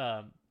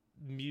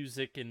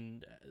music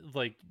and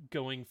like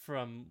going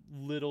from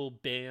little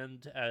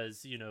band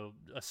as, you know,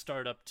 a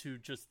startup to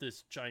just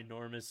this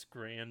ginormous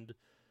grand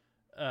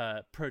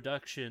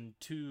production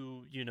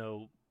to, you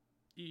know,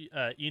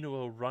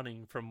 Inuo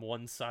running from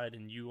one side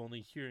and you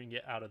only hearing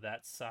it out of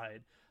that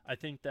side. I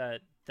think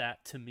that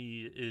to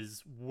me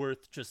is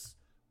worth just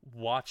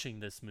watching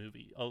this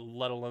movie,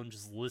 let alone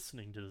just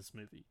listening to this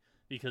movie,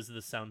 because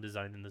the sound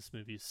design in this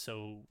movie is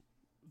so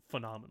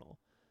phenomenal.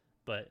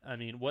 But I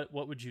mean, what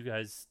would you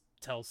guys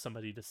tell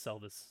somebody to sell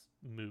this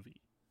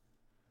movie?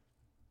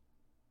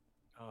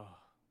 Oh,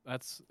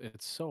 it's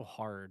so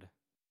hard.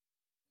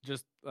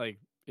 Just like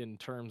in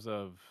terms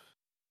of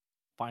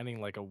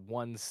finding like a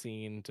one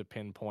scene to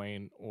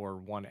pinpoint or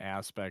one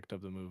aspect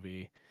of the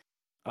movie.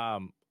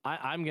 I'm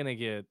gonna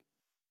get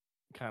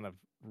kind of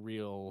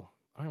real,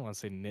 I don't want to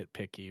say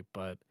nitpicky,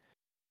 but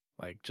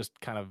like just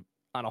kind of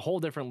on a whole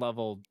different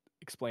level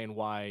explain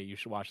why you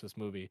should watch this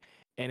movie.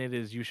 And it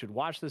is, you should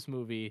watch this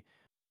movie,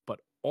 but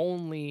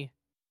only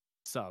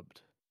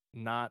subbed,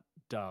 not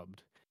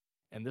dubbed.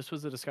 And this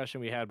was a discussion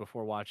we had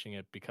before watching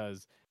it,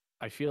 because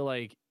I feel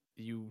like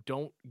you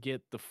don't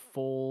get the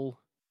full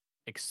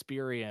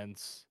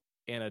experience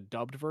in a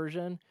dubbed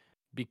version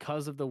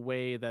because of the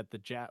way that the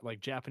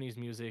Japanese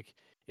music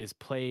is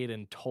played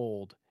and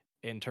told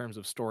in terms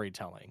of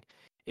storytelling.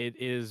 It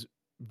is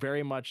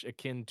very much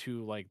akin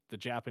to like the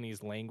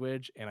Japanese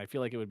language, and I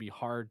feel like it would be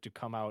hard to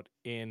come out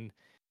in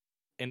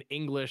an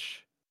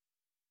English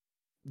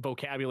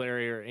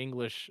vocabulary or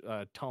English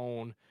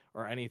tone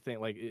or anything.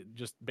 Like, it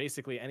just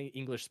basically any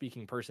English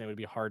speaking person, it would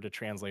be hard to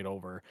translate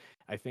over.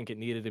 I think it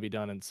needed to be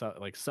done in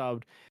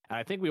subbed, and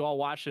I think we all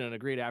watched it and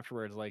agreed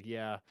afterwards, like,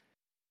 yeah,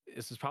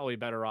 this is probably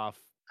better off.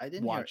 I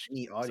didn't hear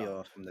any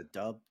audio from the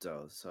dub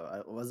though, so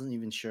I wasn't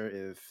even sure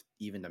if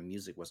even the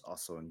music was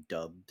also in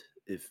dubbed,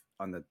 if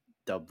on the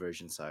dub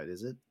version side.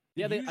 Is it?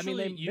 Yeah,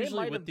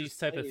 usually with these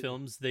type of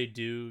films, they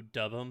do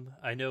dub them.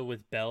 I know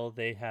with Belle,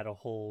 they had a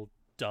whole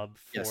dub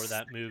for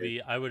that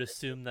movie. I would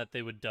assume that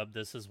they would dub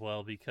this as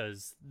well,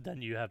 because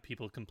then you have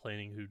people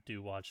complaining who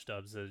do watch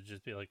dubs that would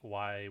just be like,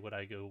 why would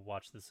I go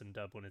watch this in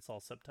dub when it's all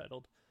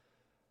subtitled?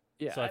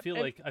 Yeah, so I feel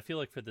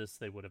like for this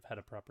they would have had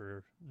a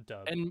proper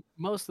dub. And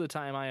most of the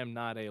time, I am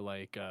not a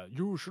like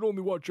you should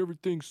only watch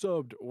everything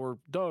subbed or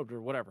dubbed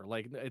or whatever.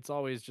 Like, it's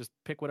always just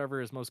pick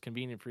whatever is most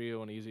convenient for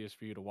you and easiest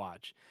for you to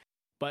watch.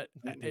 But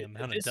the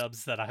amount of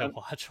dubs that I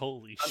watch,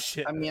 holy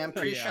shit! I mean, I'm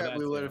pretty sure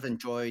we would have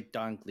enjoyed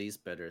Don Glee's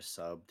better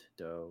subbed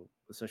though,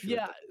 especially with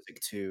the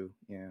music too.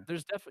 Yeah,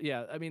 there's definitely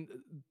I mean,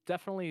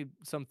 definitely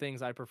some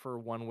things I prefer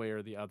one way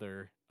or the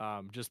other,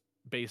 just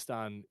based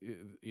on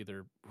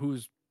either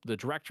who's the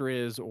director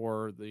is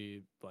or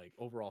the like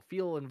overall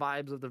feel and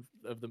vibes of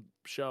the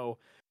show.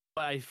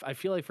 But I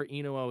feel like for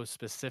Inuo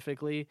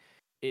specifically,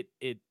 it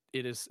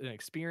is an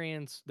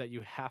experience that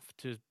you have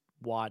to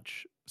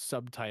watch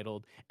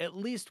subtitled at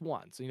least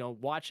once. You know,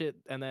 watch it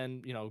and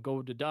then, you know,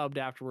 go to dubbed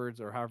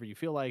afterwards or however you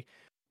feel like.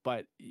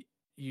 But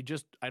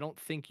I don't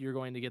think you're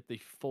going to get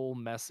the full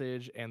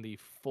message and the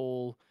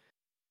full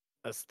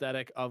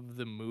aesthetic of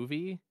the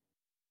movie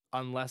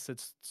unless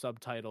it's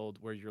subtitled,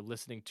 where you're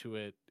listening to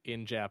it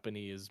in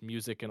Japanese,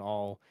 music and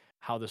all,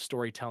 how the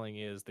storytelling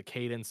is, the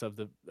cadence of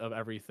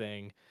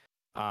everything,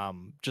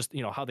 just,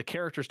 you know, how the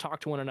characters talk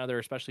to one another,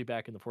 especially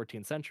back in the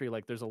 14th century.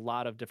 Like, there's a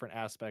lot of different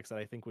aspects that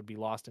I think would be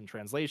lost in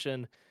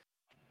translation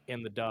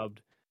in the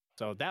dubbed.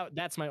 So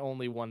that's my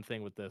only one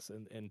thing with this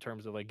in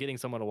terms of like getting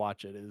someone to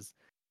watch it, is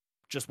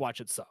just watch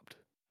it subbed.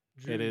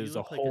 Drew, it is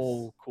a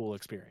whole cool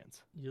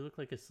experience. You look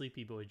like a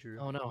sleepy boy, Drew.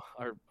 Oh no,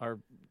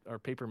 our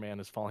paper man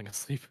is falling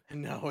asleep.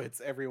 No,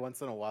 it's every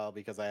once in a while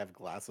because I have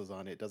glasses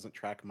on. It doesn't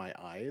track my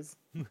eyes,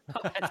 and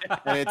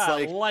it's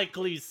like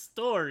likely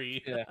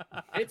story. Yeah,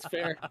 it's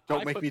fair.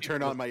 Don't make me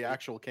turn on my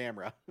actual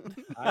camera.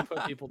 I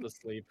put people to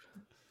sleep.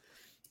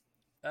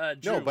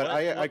 Drew, no,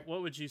 but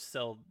what would you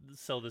sell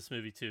this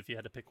movie to if you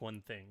had to pick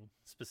one thing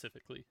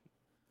specifically?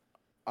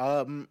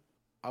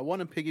 I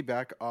want to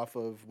piggyback off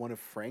of one of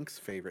Frank's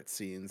favorite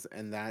scenes,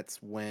 and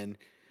that's when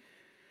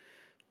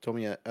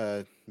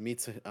Tomiya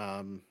meets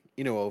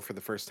Inuo for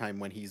the first time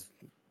when he's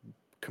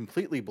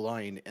completely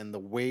blind, and the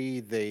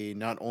way they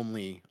not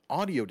only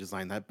audio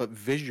design that, but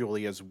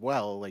visually as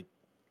well. Like,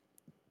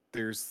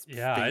 there's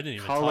I didn't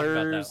even talk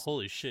about that.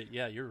 Holy shit!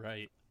 Yeah, you're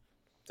right.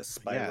 The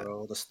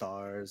spiral, the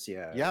stars,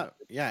 yeah,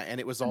 and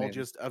it was all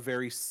just a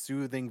very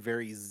soothing,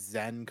 very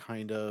zen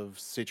kind of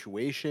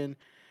situation.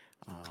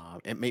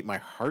 It made my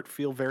heart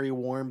feel very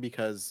warm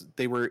because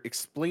they were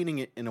explaining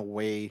it in a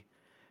way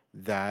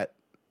that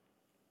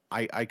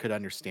I could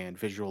understand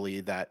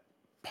visually, that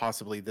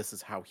possibly this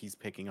is how he's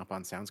picking up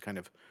on sounds, kind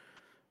of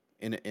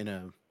in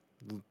a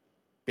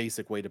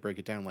basic way to break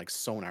it down, like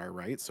sonar,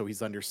 right? So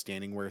he's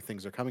understanding where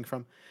things are coming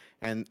from,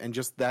 and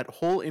just that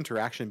whole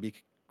interaction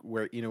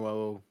where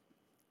Inuo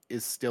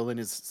is still in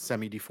his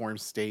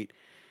semi-deformed state.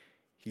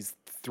 He's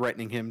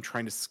threatening him,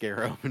 trying to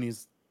scare him, and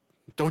he's,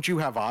 "Don't you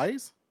have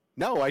eyes?"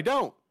 "No, I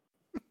don't."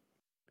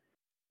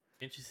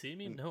 Can't you see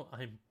me? No,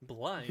 I'm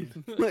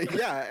blind.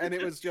 Yeah, and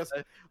it was just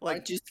like,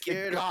 Aren't you it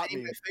scared of got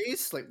seeing me. my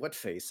face? Like what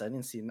face? I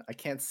didn't see. I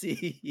can't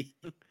see.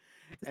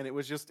 And it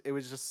was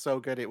just so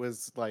good. It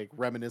was like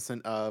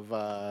reminiscent of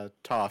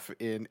Toph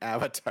in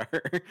Avatar.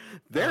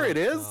 There it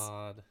is.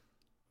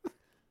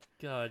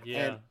 God,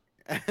 yeah.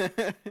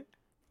 And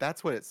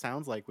that's what it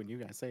sounds like when you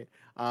guys say it.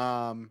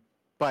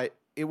 But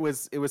it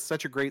was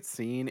such a great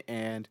scene,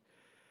 and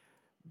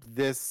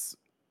this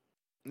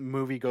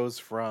movie goes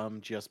from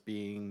just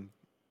being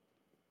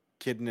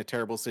kid in a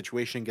terrible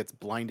situation, gets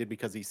blinded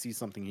because he sees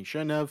something he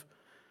shouldn't have,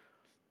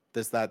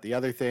 this, that, the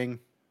other thing,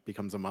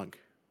 becomes a monk.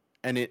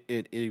 And it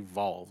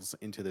evolves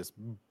into this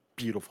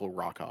beautiful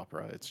rock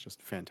opera. It's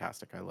just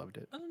fantastic. I loved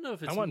it. I don't know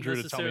if it's I want Drew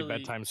to tell me necessarily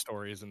bedtime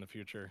stories in the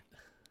future.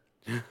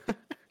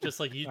 just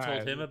like you All told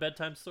right. him a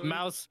bedtime story.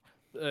 Mouse,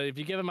 if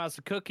you give a mouse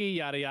a cookie,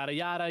 yada yada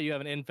yada, you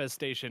have an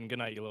infestation. Good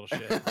night, you little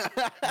shit.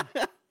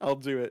 I'll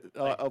do it.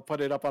 I'll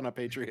put it up on a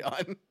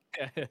Patreon.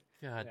 God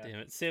Yeah. damn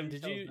it, Sam!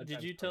 You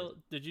Did you tell us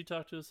did you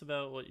talk to us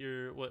about what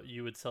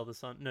you would sell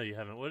this on? No, you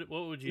haven't. What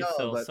would you No,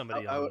 sell but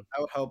somebody I on?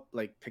 would help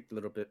like pick a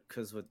little bit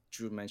because what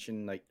Drew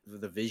mentioned, like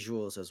the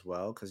visuals as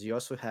well. Because you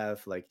also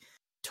have like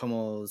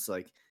Tomo's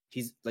like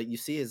he's like you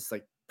see his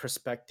like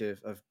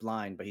perspective of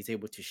blind, but he's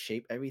able to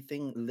shape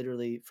everything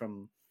literally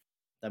from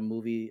that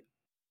movie.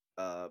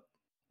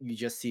 You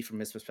just see from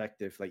his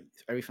perspective, like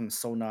everything from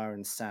sonar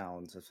and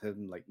sounds of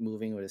him like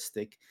moving with his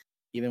stick,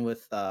 even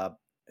with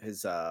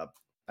his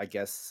I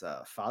guess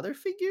father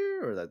figure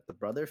or the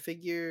brother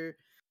figure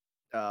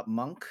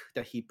monk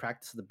that he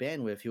practiced the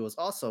band with. He was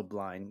also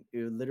blind.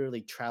 They were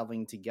literally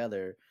traveling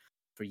together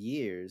for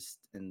years,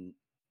 and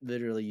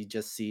literally you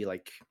just see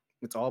like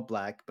it's all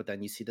black, but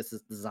then you see this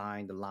is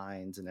design, the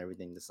lines and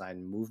everything,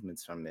 design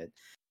movements from it,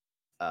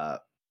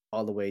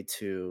 all the way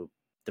to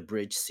the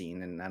bridge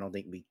scene. And I don't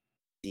think we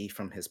see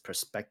from his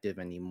perspective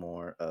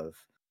anymore of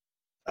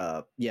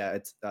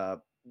it's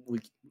we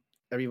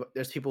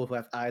there's people who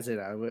have eyes in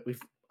it. We've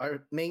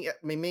our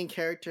main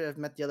character have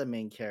met the other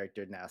main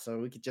character now, so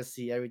we could just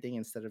see everything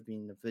instead of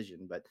being the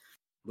vision, but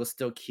we'll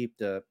still keep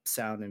the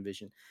sound and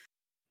vision,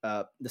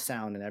 the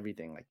sound and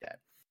everything like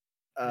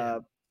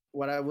that.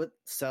 What I would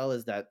sell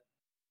is that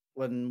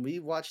when we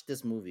watched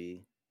this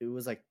movie, it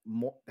was like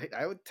more.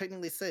 I would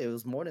technically say it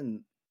was more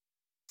than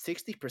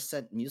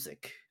 60%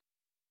 music.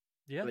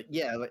 Yeah,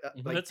 Like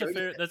like that's a 30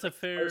 fair. That's a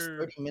first fair.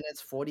 30 minutes,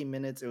 40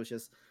 minutes, it was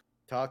just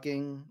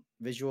talking,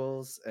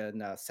 visuals,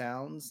 and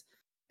sounds.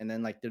 And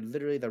then, like,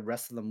 literally the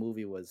rest of the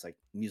movie was like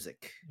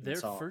music. and Their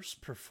song. first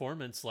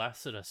performance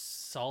lasted a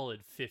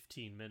solid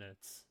 15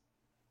 minutes.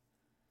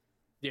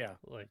 Yeah.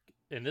 Like,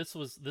 and this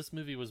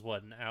movie was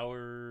what, an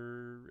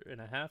hour and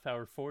a half,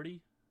 hour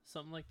 40,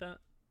 something like that.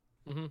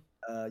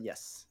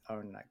 Yes,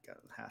 hour and a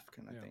half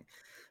kind of Yeah. thing.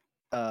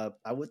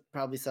 I would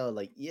probably sell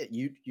like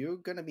you're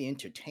gonna be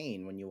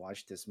entertained when you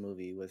watch this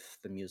movie with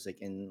the music,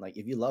 and like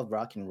if you love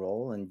rock and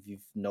roll and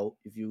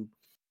if you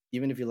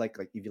even if you like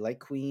if you like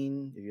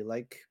Queen, if you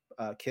like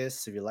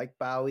Kiss, if you like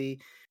Bowie,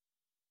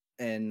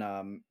 and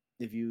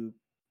if you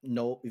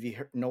know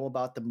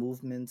about the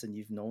movements and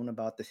you've known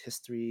about the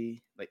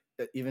history, like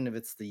even if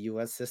it's the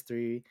U.S.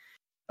 history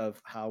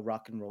of how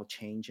rock and roll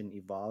changed and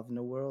evolved in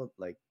the world,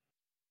 like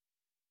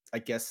I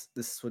guess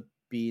this would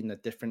be in a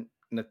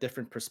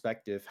different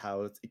perspective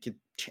how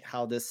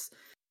how this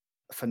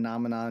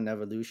phenomenon and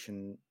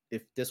evolution,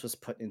 if this was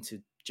put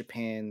into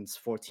Japan's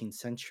 14th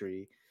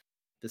century,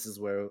 this is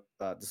where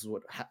this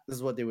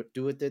is what they would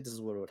do with it. This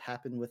is what would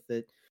happen with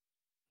it.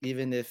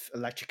 Even if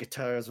electric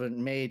guitars weren't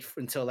made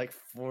until like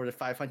 400 to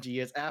 500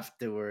 years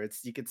afterwards,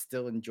 you could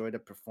still enjoy the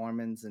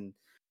performance and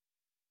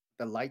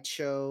the light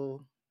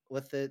show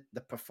with it.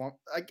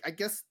 I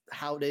guess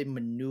how they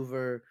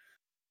maneuver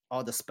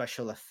all the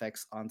special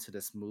effects onto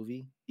this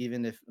movie,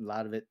 even if a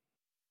lot of it,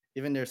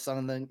 even there's some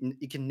of them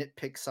you can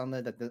nitpick some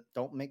of that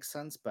don't make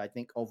sense, but I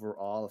think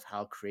overall of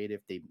how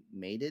creative they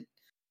made it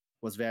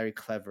was very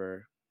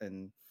clever,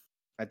 and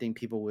I think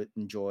people would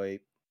enjoy.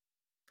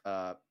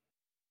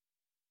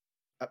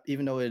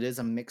 Even though it is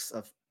a mix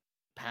of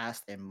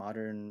past and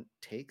modern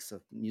takes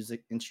of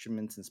music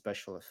instruments and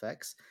special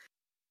effects,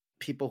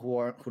 people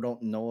who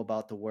don't know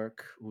about the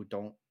work, who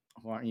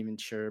aren't even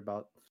sure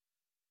about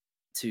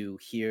to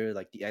hear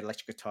like the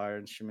electric guitar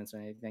instruments or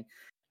anything,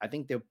 I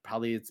think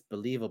it's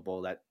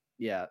believable that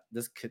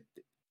this could.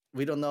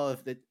 We don't know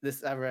if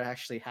this ever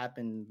actually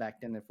happened back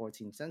then in the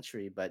 14th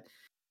century, but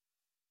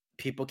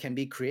people can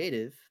be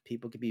creative,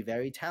 people can be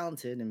very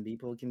talented, and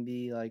people can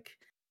be like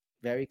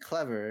very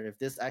clever. If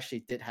this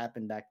actually did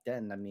happen back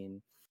then, I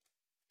mean,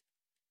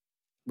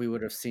 we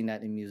would have seen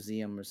that in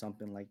museum or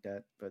something like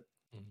that. But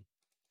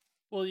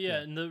Well,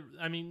 yeah, and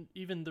I mean,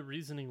 even the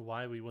reasoning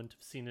why we wouldn't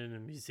have seen it in a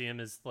museum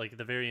is like at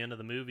the very end of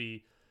the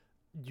movie,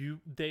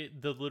 the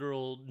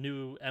literal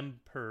new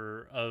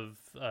emperor of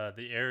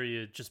the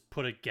area just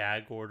put a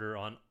gag order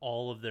on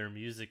all of their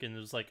music, and it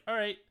was like, all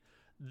right,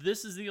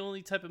 this is the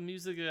only type of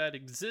music that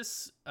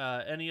exists.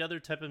 Any other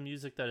type of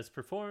music that is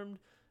performed,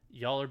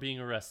 y'all are being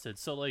arrested.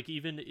 So like,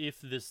 even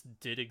if this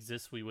did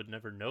exist, we would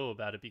never know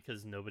about it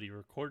because nobody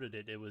recorded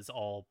it. It was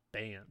all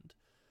banned.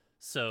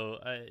 So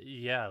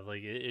yeah,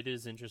 like it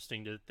is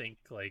interesting to think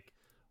like,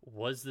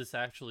 was this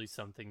actually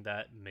something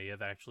that may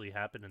have actually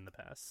happened in the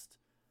past?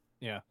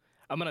 Yeah,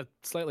 I'm gonna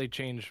slightly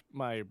change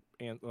my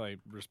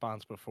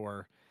response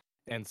before,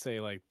 and say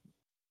like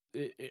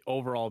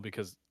overall,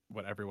 because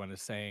what everyone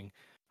is saying,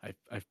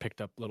 I've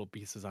picked up little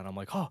pieces on. I'm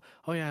like, oh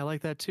yeah, I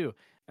like that too,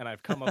 and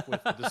I've come up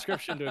with a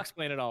description to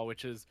explain it all,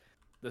 which is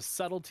the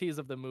subtleties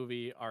of the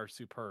movie are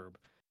superb.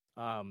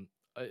 Um,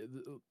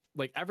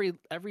 like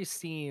every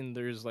scene,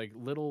 there's like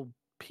little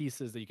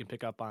pieces that you can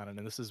pick up on it,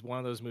 and this is one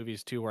of those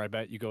movies too where I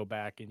bet you go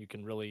back and you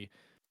can really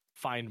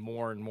find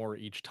more and more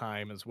each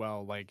time as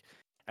well. Like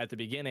at the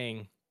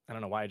beginning, I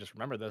don't know why I just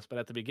remember this, but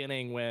at the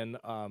beginning when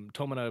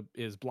Tomina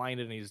is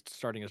blinded and he's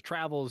starting his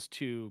travels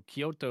to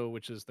Kyoto,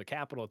 which is the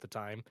capital at the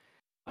time,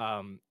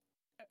 um,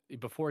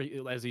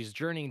 as he's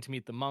journeying to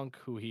meet the monk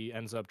who he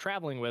ends up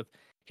traveling with,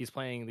 he's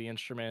playing the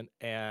instrument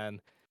and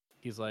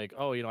he's like,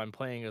 oh, I'm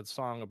playing a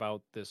song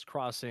about this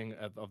crossing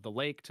of the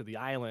lake to the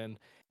island.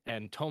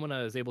 And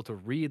Tomina is able to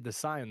read the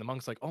sign. The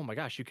monk's like, oh my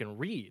gosh, you can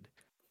read.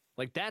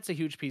 Like that's a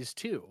huge piece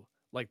too.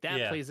 Like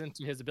that plays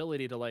into his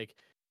ability to like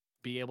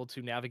be able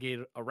to navigate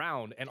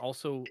around and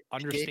also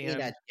understand. It gave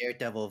me that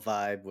Daredevil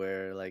vibe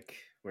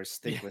where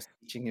Stick was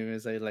teaching him.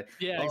 Is like,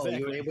 yeah, oh,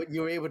 exactly.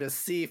 you were able to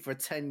see for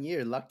 10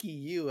 years. Lucky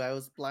you. I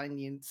was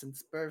blind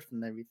since birth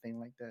and everything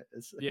like that.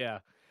 Yeah,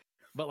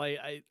 but like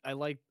I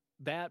like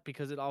that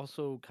because it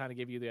also kind of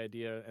gave you the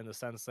idea in the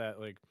sense that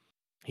like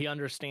he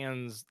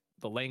understands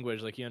the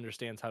language, like he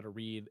understands how to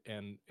read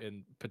and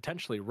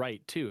potentially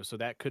write too. So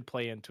that could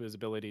play into his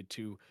ability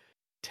to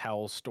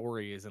tell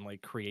stories and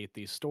like create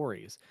these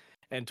stories.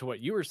 And to what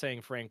you were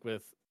saying, Frank,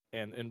 with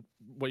and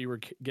what you were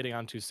getting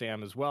onto,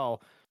 Sam, as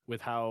well,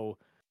 with how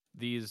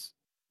these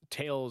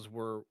tales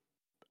were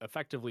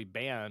effectively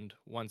banned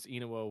once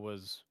Inuo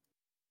was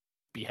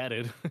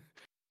beheaded,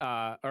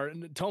 or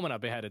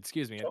Tomina beheaded,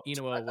 excuse me. And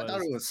Inuo I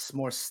thought it was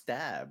more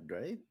stabbed,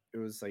 right? It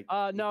was like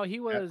no, he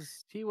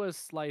was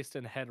sliced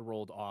and head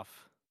rolled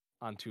off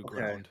onto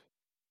ground.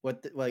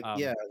 What like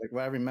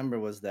what I remember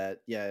was that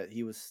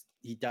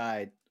he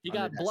died. He under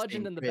got that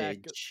bludgeoned same in the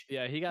bridge, back.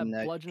 Yeah, he got and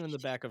that bludgeoned in the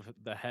back of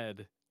the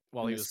head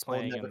while and he the was soul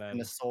playing, never, and and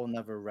the then soul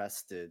never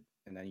rested.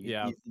 And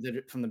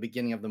then from the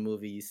beginning of the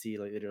movie, you see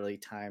like literally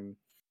time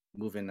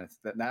moving.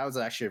 That was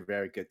actually a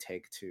very good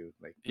take too.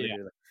 Like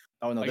literally,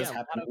 oh no, this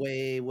happened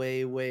way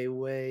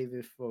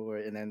before,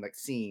 and then like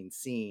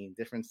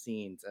different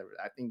scenes.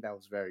 I think that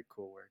was very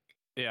cool work.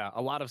 Yeah,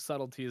 a lot of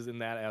subtleties in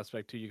that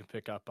aspect too you can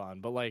pick up on,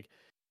 but like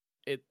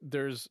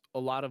there's a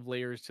lot of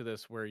layers to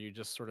this where you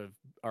just sort of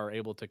are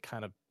able to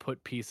kind of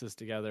put pieces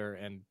together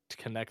and to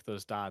connect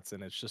those dots,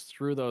 and it's just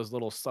through those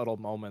little subtle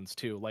moments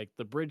too, like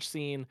the bridge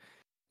scene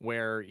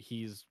where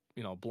he's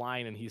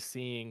blind and he's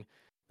seeing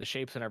the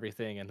shapes and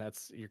everything, and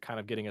you're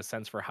kind of getting a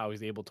sense for how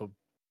he's able to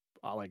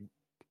like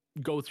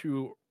go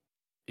through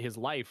his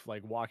life,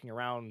 like walking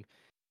around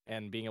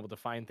and being able to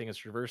find things,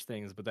 traverse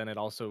things. But then it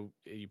also,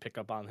 you pick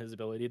up on his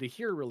ability to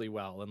hear really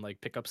well and like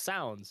pick up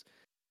sounds.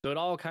 So it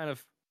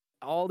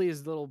all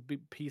these little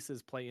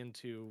pieces play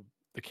into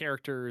the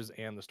characters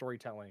and the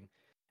storytelling,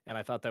 and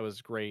I thought that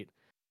was great.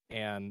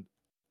 And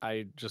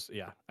I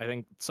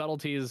think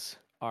subtleties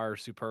are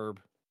superb.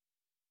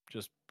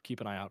 Just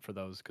keep an eye out for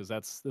those, because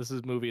this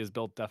movie is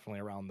built definitely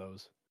around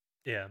those.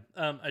 Yeah,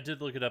 I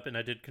did look it up, and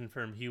I did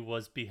confirm he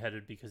was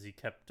beheaded because he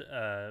kept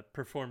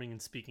performing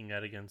and speaking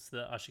out against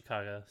the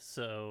Ashikaga.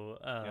 So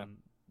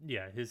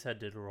yeah, his head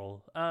did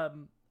roll.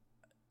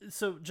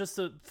 So just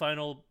the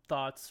final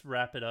thoughts,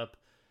 wrap it up.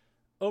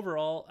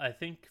 Overall, I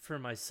think for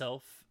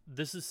myself,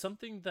 this is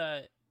something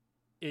that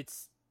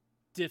it's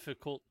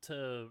difficult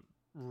to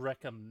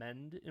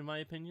recommend, in my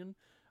opinion.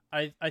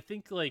 I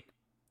think like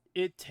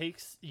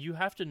you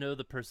have to know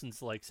the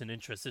person's likes and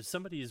interests. If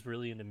somebody is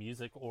really into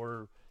music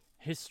or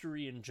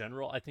history in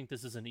general, I think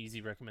this is an easy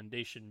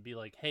recommendation. Be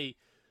like, hey,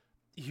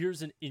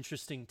 here's an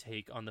interesting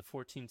take on the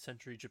 14th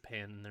century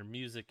Japan and their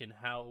music and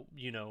how,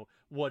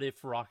 what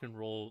if rock and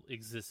roll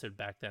existed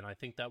back then? I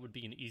think that would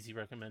be an easy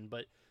recommend.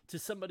 But to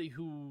somebody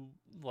who,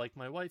 like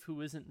my wife,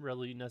 who isn't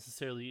really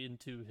necessarily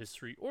into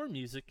history or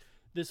music,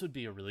 this would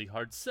be a really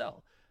hard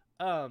sell.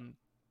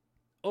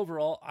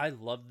 Overall, I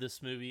loved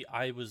this movie.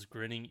 I was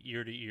grinning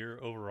ear to ear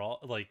overall,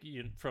 like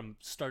from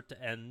start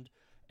to end.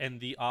 And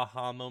the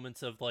aha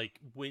moments of like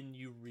when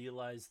you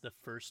realize the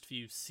first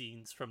few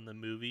scenes from the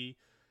movie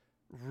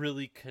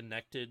really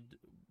connected,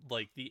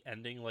 like the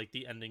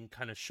ending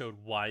kind of showed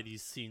why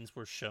these scenes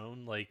were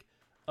shown. Like,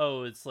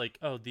 oh, it's like,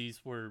 oh,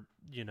 these were,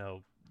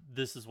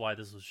 this is why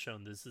this was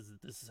shown. This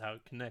is how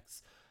it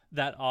connects.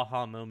 That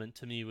aha moment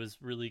to me was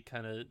really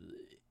kind of,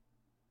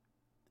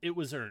 it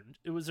was earned.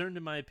 It was earned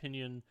in my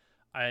opinion.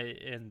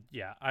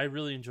 I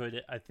really enjoyed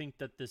it. I think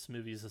that this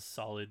movie is a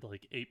solid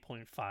like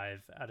 8.5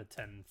 out of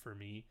 10 for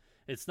me.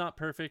 It's not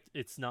perfect.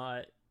 It's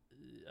not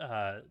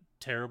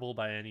terrible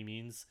by any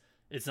means.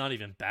 It's not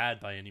even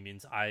bad by any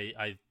means.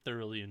 I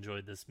thoroughly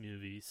enjoyed this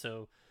movie.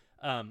 So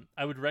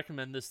I would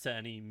recommend this to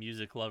any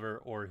music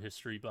lover or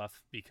history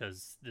buff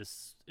because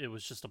it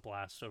was just a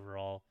blast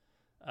overall.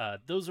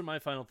 Those are my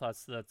final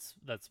thoughts.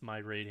 That's my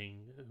rating.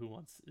 Who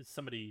wants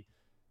somebody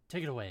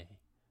take it away?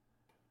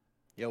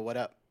 Yo, what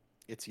up?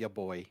 It's your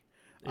boy.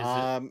 Is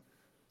it?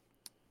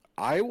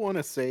 I want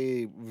to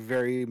say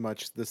very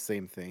much the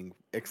same thing,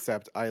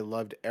 except I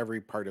loved every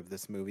part of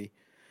this movie.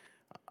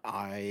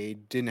 I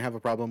didn't have a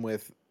problem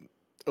with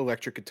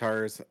electric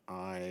guitars.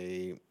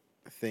 I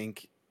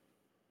think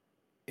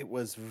it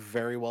was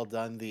very well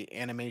done. The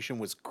animation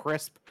was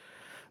crisp.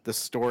 The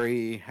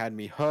story had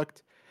me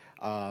hooked.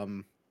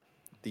 Um,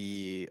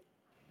 the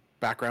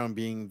background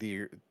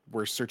being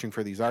we're searching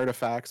for these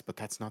artifacts, but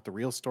that's not the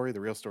real story.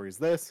 The real story is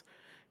this,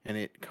 and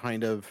it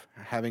kind of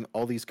having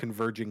all these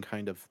converging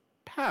kind of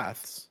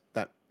paths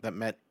that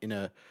met in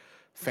a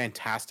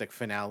fantastic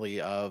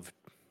finale of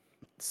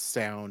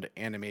sound,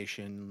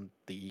 animation,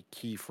 the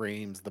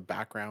keyframes, the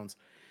backgrounds.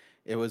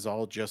 It was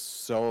all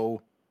just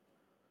so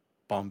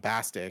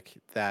bombastic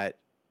that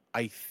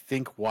I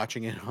think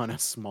watching it on a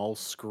small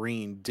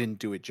screen didn't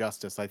do it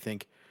justice. I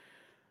think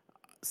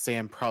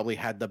Sam probably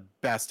had the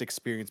best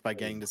experience by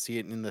getting to see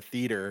it in the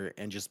theater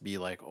and just be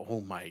like,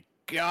 "Oh my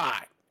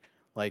god!"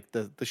 Like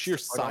the sheer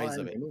size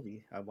of it.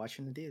 Movie I watched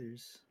in the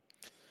theaters,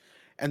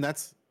 And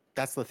that's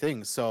the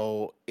thing.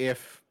 So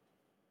if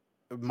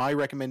my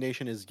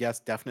recommendation is yes,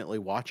 definitely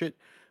watch it,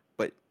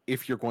 but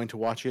if you're going to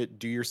watch it,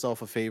 do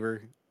yourself a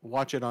favor,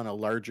 watch it on a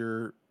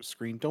larger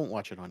screen. Don't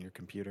watch it on your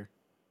computer.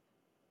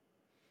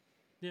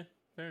 Yeah,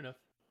 fair enough.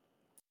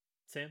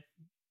 Sam?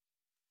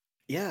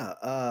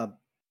 yeah.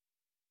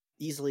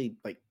 Easily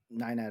like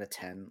 9 out of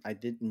 10. I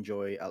did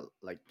enjoy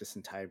like this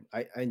entire.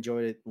 I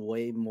enjoyed it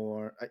way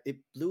more. It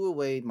blew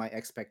away my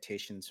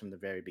expectations from the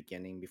very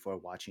beginning before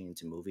watching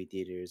into movie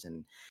theaters,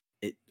 and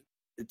it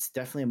it's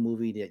definitely a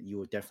movie that you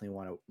would definitely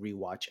want to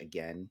rewatch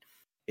again.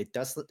 It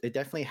does. It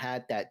definitely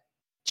had that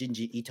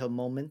Jinji Ito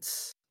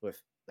moments with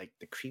like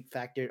the creep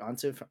factor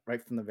onto it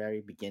right from the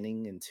very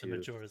beginning The into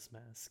Majora's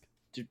Mask.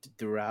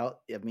 throughout.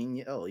 I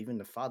mean, oh, even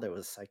the father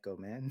was psycho,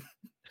 man.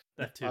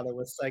 That too. Father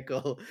was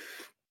psycho,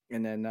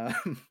 and then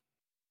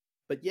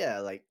but yeah,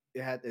 like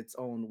it had its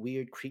own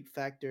weird creep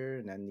factor,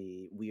 and then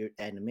the weird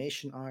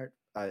animation art.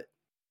 I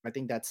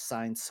think that's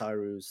Sign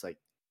Saru's like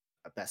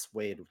a best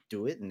way to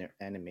do it in their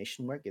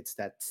animation work. It's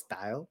that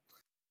style,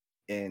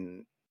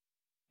 and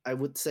I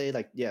would say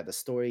like yeah, the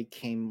story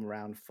came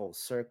around full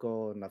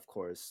circle, and of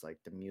course like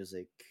the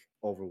music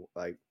over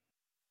like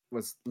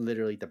was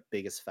literally the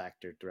biggest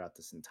factor throughout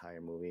this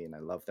entire movie, and I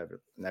loved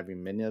every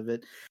minute of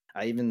it.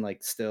 I even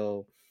like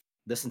still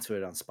listen to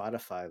it on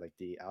Spotify, like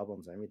the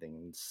albums and everything.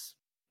 And it's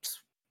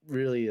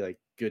really like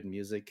good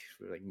music,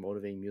 like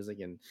motivating music.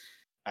 And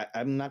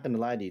I'm not gonna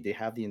lie to you, they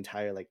have the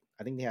entire like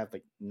I think they have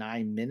like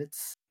 9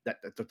 minutes that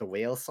the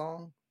whale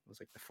song was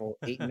like the full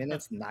 8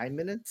 minutes, 9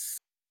 minutes.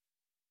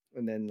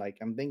 And then like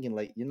I'm thinking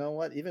like you know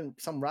what, even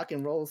some rock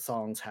and roll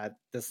songs had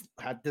this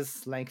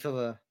length of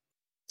a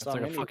It's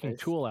song like a fucking anyways.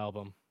 Tool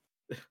album.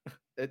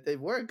 It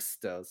works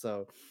though.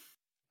 So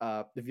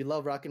if you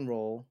love rock and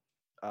roll,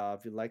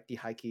 if you like the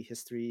high key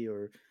history,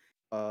 or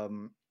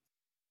um,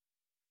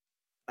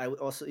 I would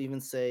also even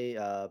say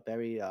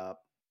very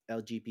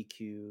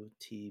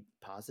LGBTQ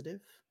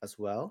positive as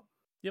well.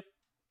 Yep.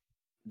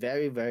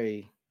 Very,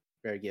 very,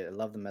 very good. I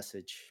love the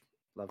message.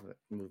 Love the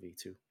movie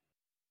too.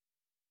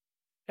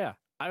 Yeah,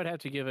 I would have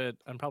to give it.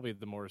 I'm probably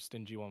the more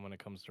stingy one when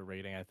it comes to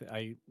rating.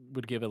 I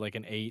would give it like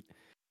an 8.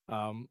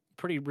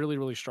 Pretty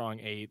really strong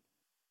 8,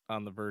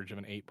 on the verge of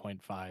an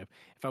 8.5.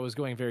 If I was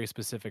going very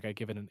specific, I'd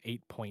give it an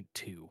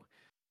 8.2.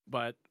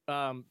 But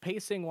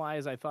pacing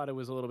wise, I thought it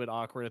was a little bit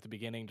awkward at the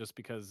beginning, just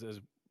because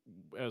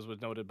as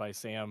was noted by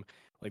Sam,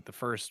 like the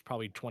first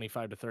probably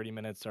 25 to 30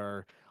 minutes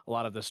are a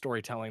lot of the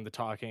storytelling, the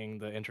talking,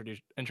 the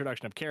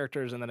introduction of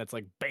characters, and then it's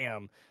like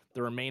bam,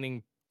 the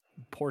remaining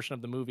portion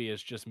of the movie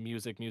is just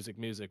music,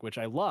 which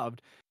I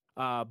loved,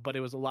 but it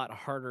was a lot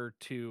harder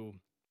to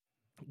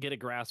get a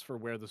grasp for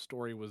where the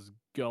story was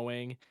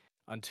going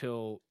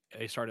until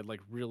they started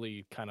like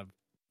really kind of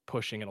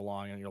pushing it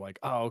along, and you're like,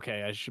 oh,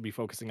 okay, I should be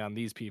focusing on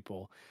these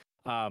people.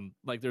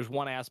 Like there's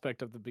one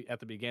aspect of at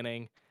the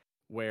beginning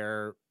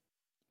where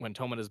when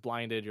Toman is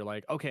blinded, you're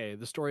like, okay,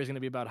 the story is going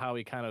to be about how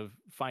he kind of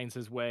finds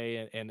his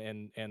way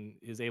and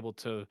is able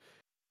to,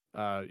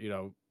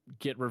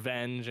 get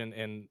revenge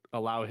and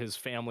allow his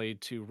family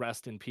to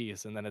rest in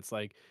peace. And then it's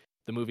like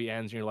the movie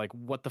ends and you're like,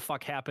 what the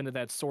fuck happened to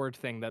that sword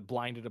thing that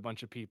blinded a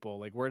bunch of people?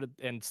 Like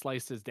and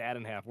sliced his dad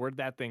in half? Where'd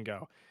that thing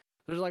go?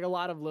 There's like a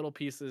lot of little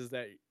pieces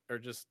that are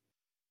just,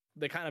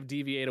 they kind of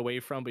deviate away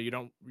from, but you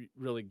don't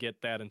really get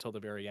that until the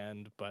very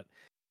end. But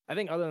I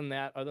think other than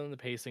that, other than the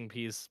pacing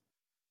piece,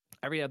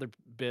 every other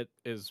bit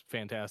is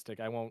fantastic.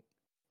 I won't,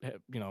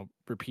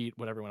 repeat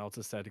what everyone else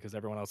has said because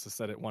everyone else has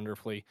said it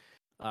wonderfully.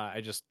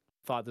 I just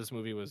thought this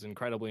movie was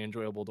incredibly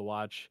enjoyable to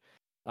watch.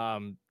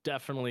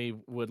 Definitely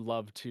would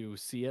love to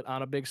see it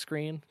on a big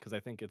screen because I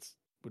think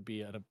would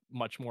be a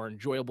much more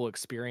enjoyable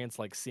experience,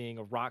 like seeing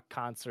a rock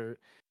concert,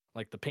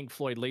 like the Pink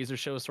Floyd laser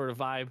show sort of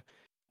vibe,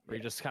 where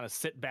you just kind of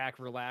sit back,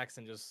 relax,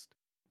 and just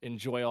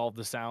enjoy all of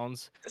the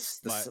sounds.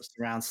 The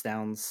surround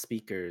sound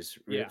speakers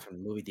from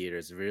the movie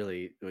theaters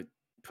really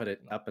put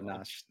it up a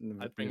notch.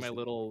 I'd bring my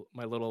little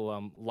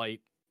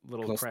light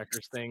little Glow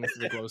crackers things,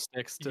 the glow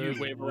sticks to You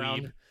wave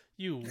around. weeb.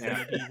 You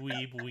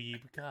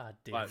weeb. God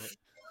damn But it.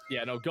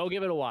 yeah, no, go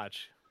give it a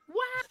watch.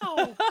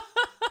 Wow.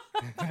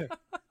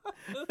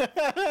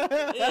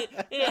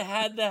 it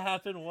had to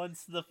happen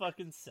once. The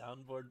fucking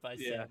soundboard by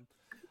Yeah. Sam.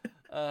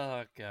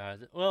 Oh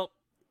god. Well,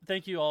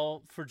 thank you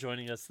all for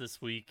joining us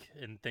this week,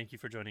 and thank you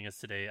for joining us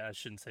today. I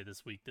shouldn't say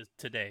this week,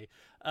 today.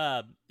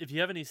 If you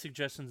have any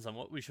suggestions on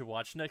what we should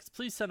watch next,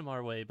 please send them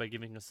our way by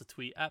giving us a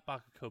tweet at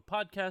Bakako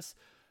Podcast.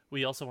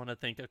 We also want to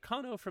thank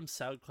Akano from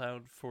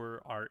SoundCloud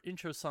for our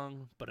intro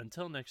song. But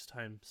until next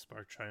time,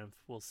 Spark Triumph.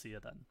 We'll see you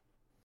then.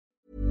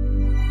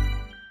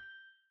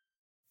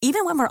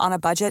 Even when we're on a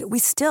budget, we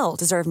still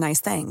deserve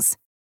nice things.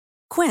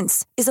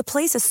 Quince is a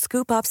place to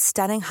scoop up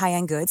stunning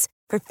high-end goods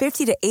for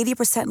 50 to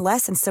 80%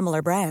 less than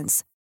similar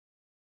brands.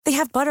 They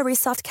have buttery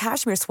soft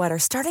cashmere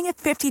sweaters starting at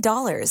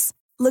 $50,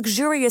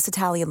 luxurious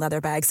Italian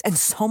leather bags, and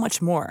so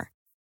much more.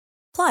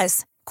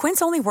 Plus,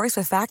 Quince only works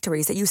with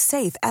factories that use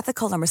safe,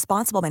 ethical, and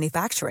responsible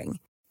manufacturing.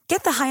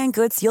 Get the high-end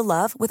goods you'll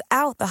love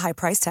without the high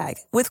price tag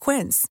with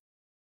Quince.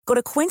 Go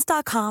to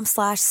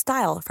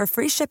quince.com/style for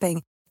free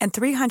shipping and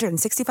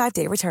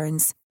 365-day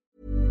returns.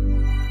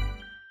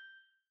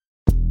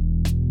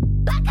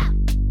 Back up!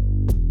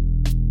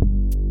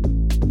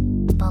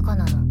 バカ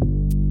なの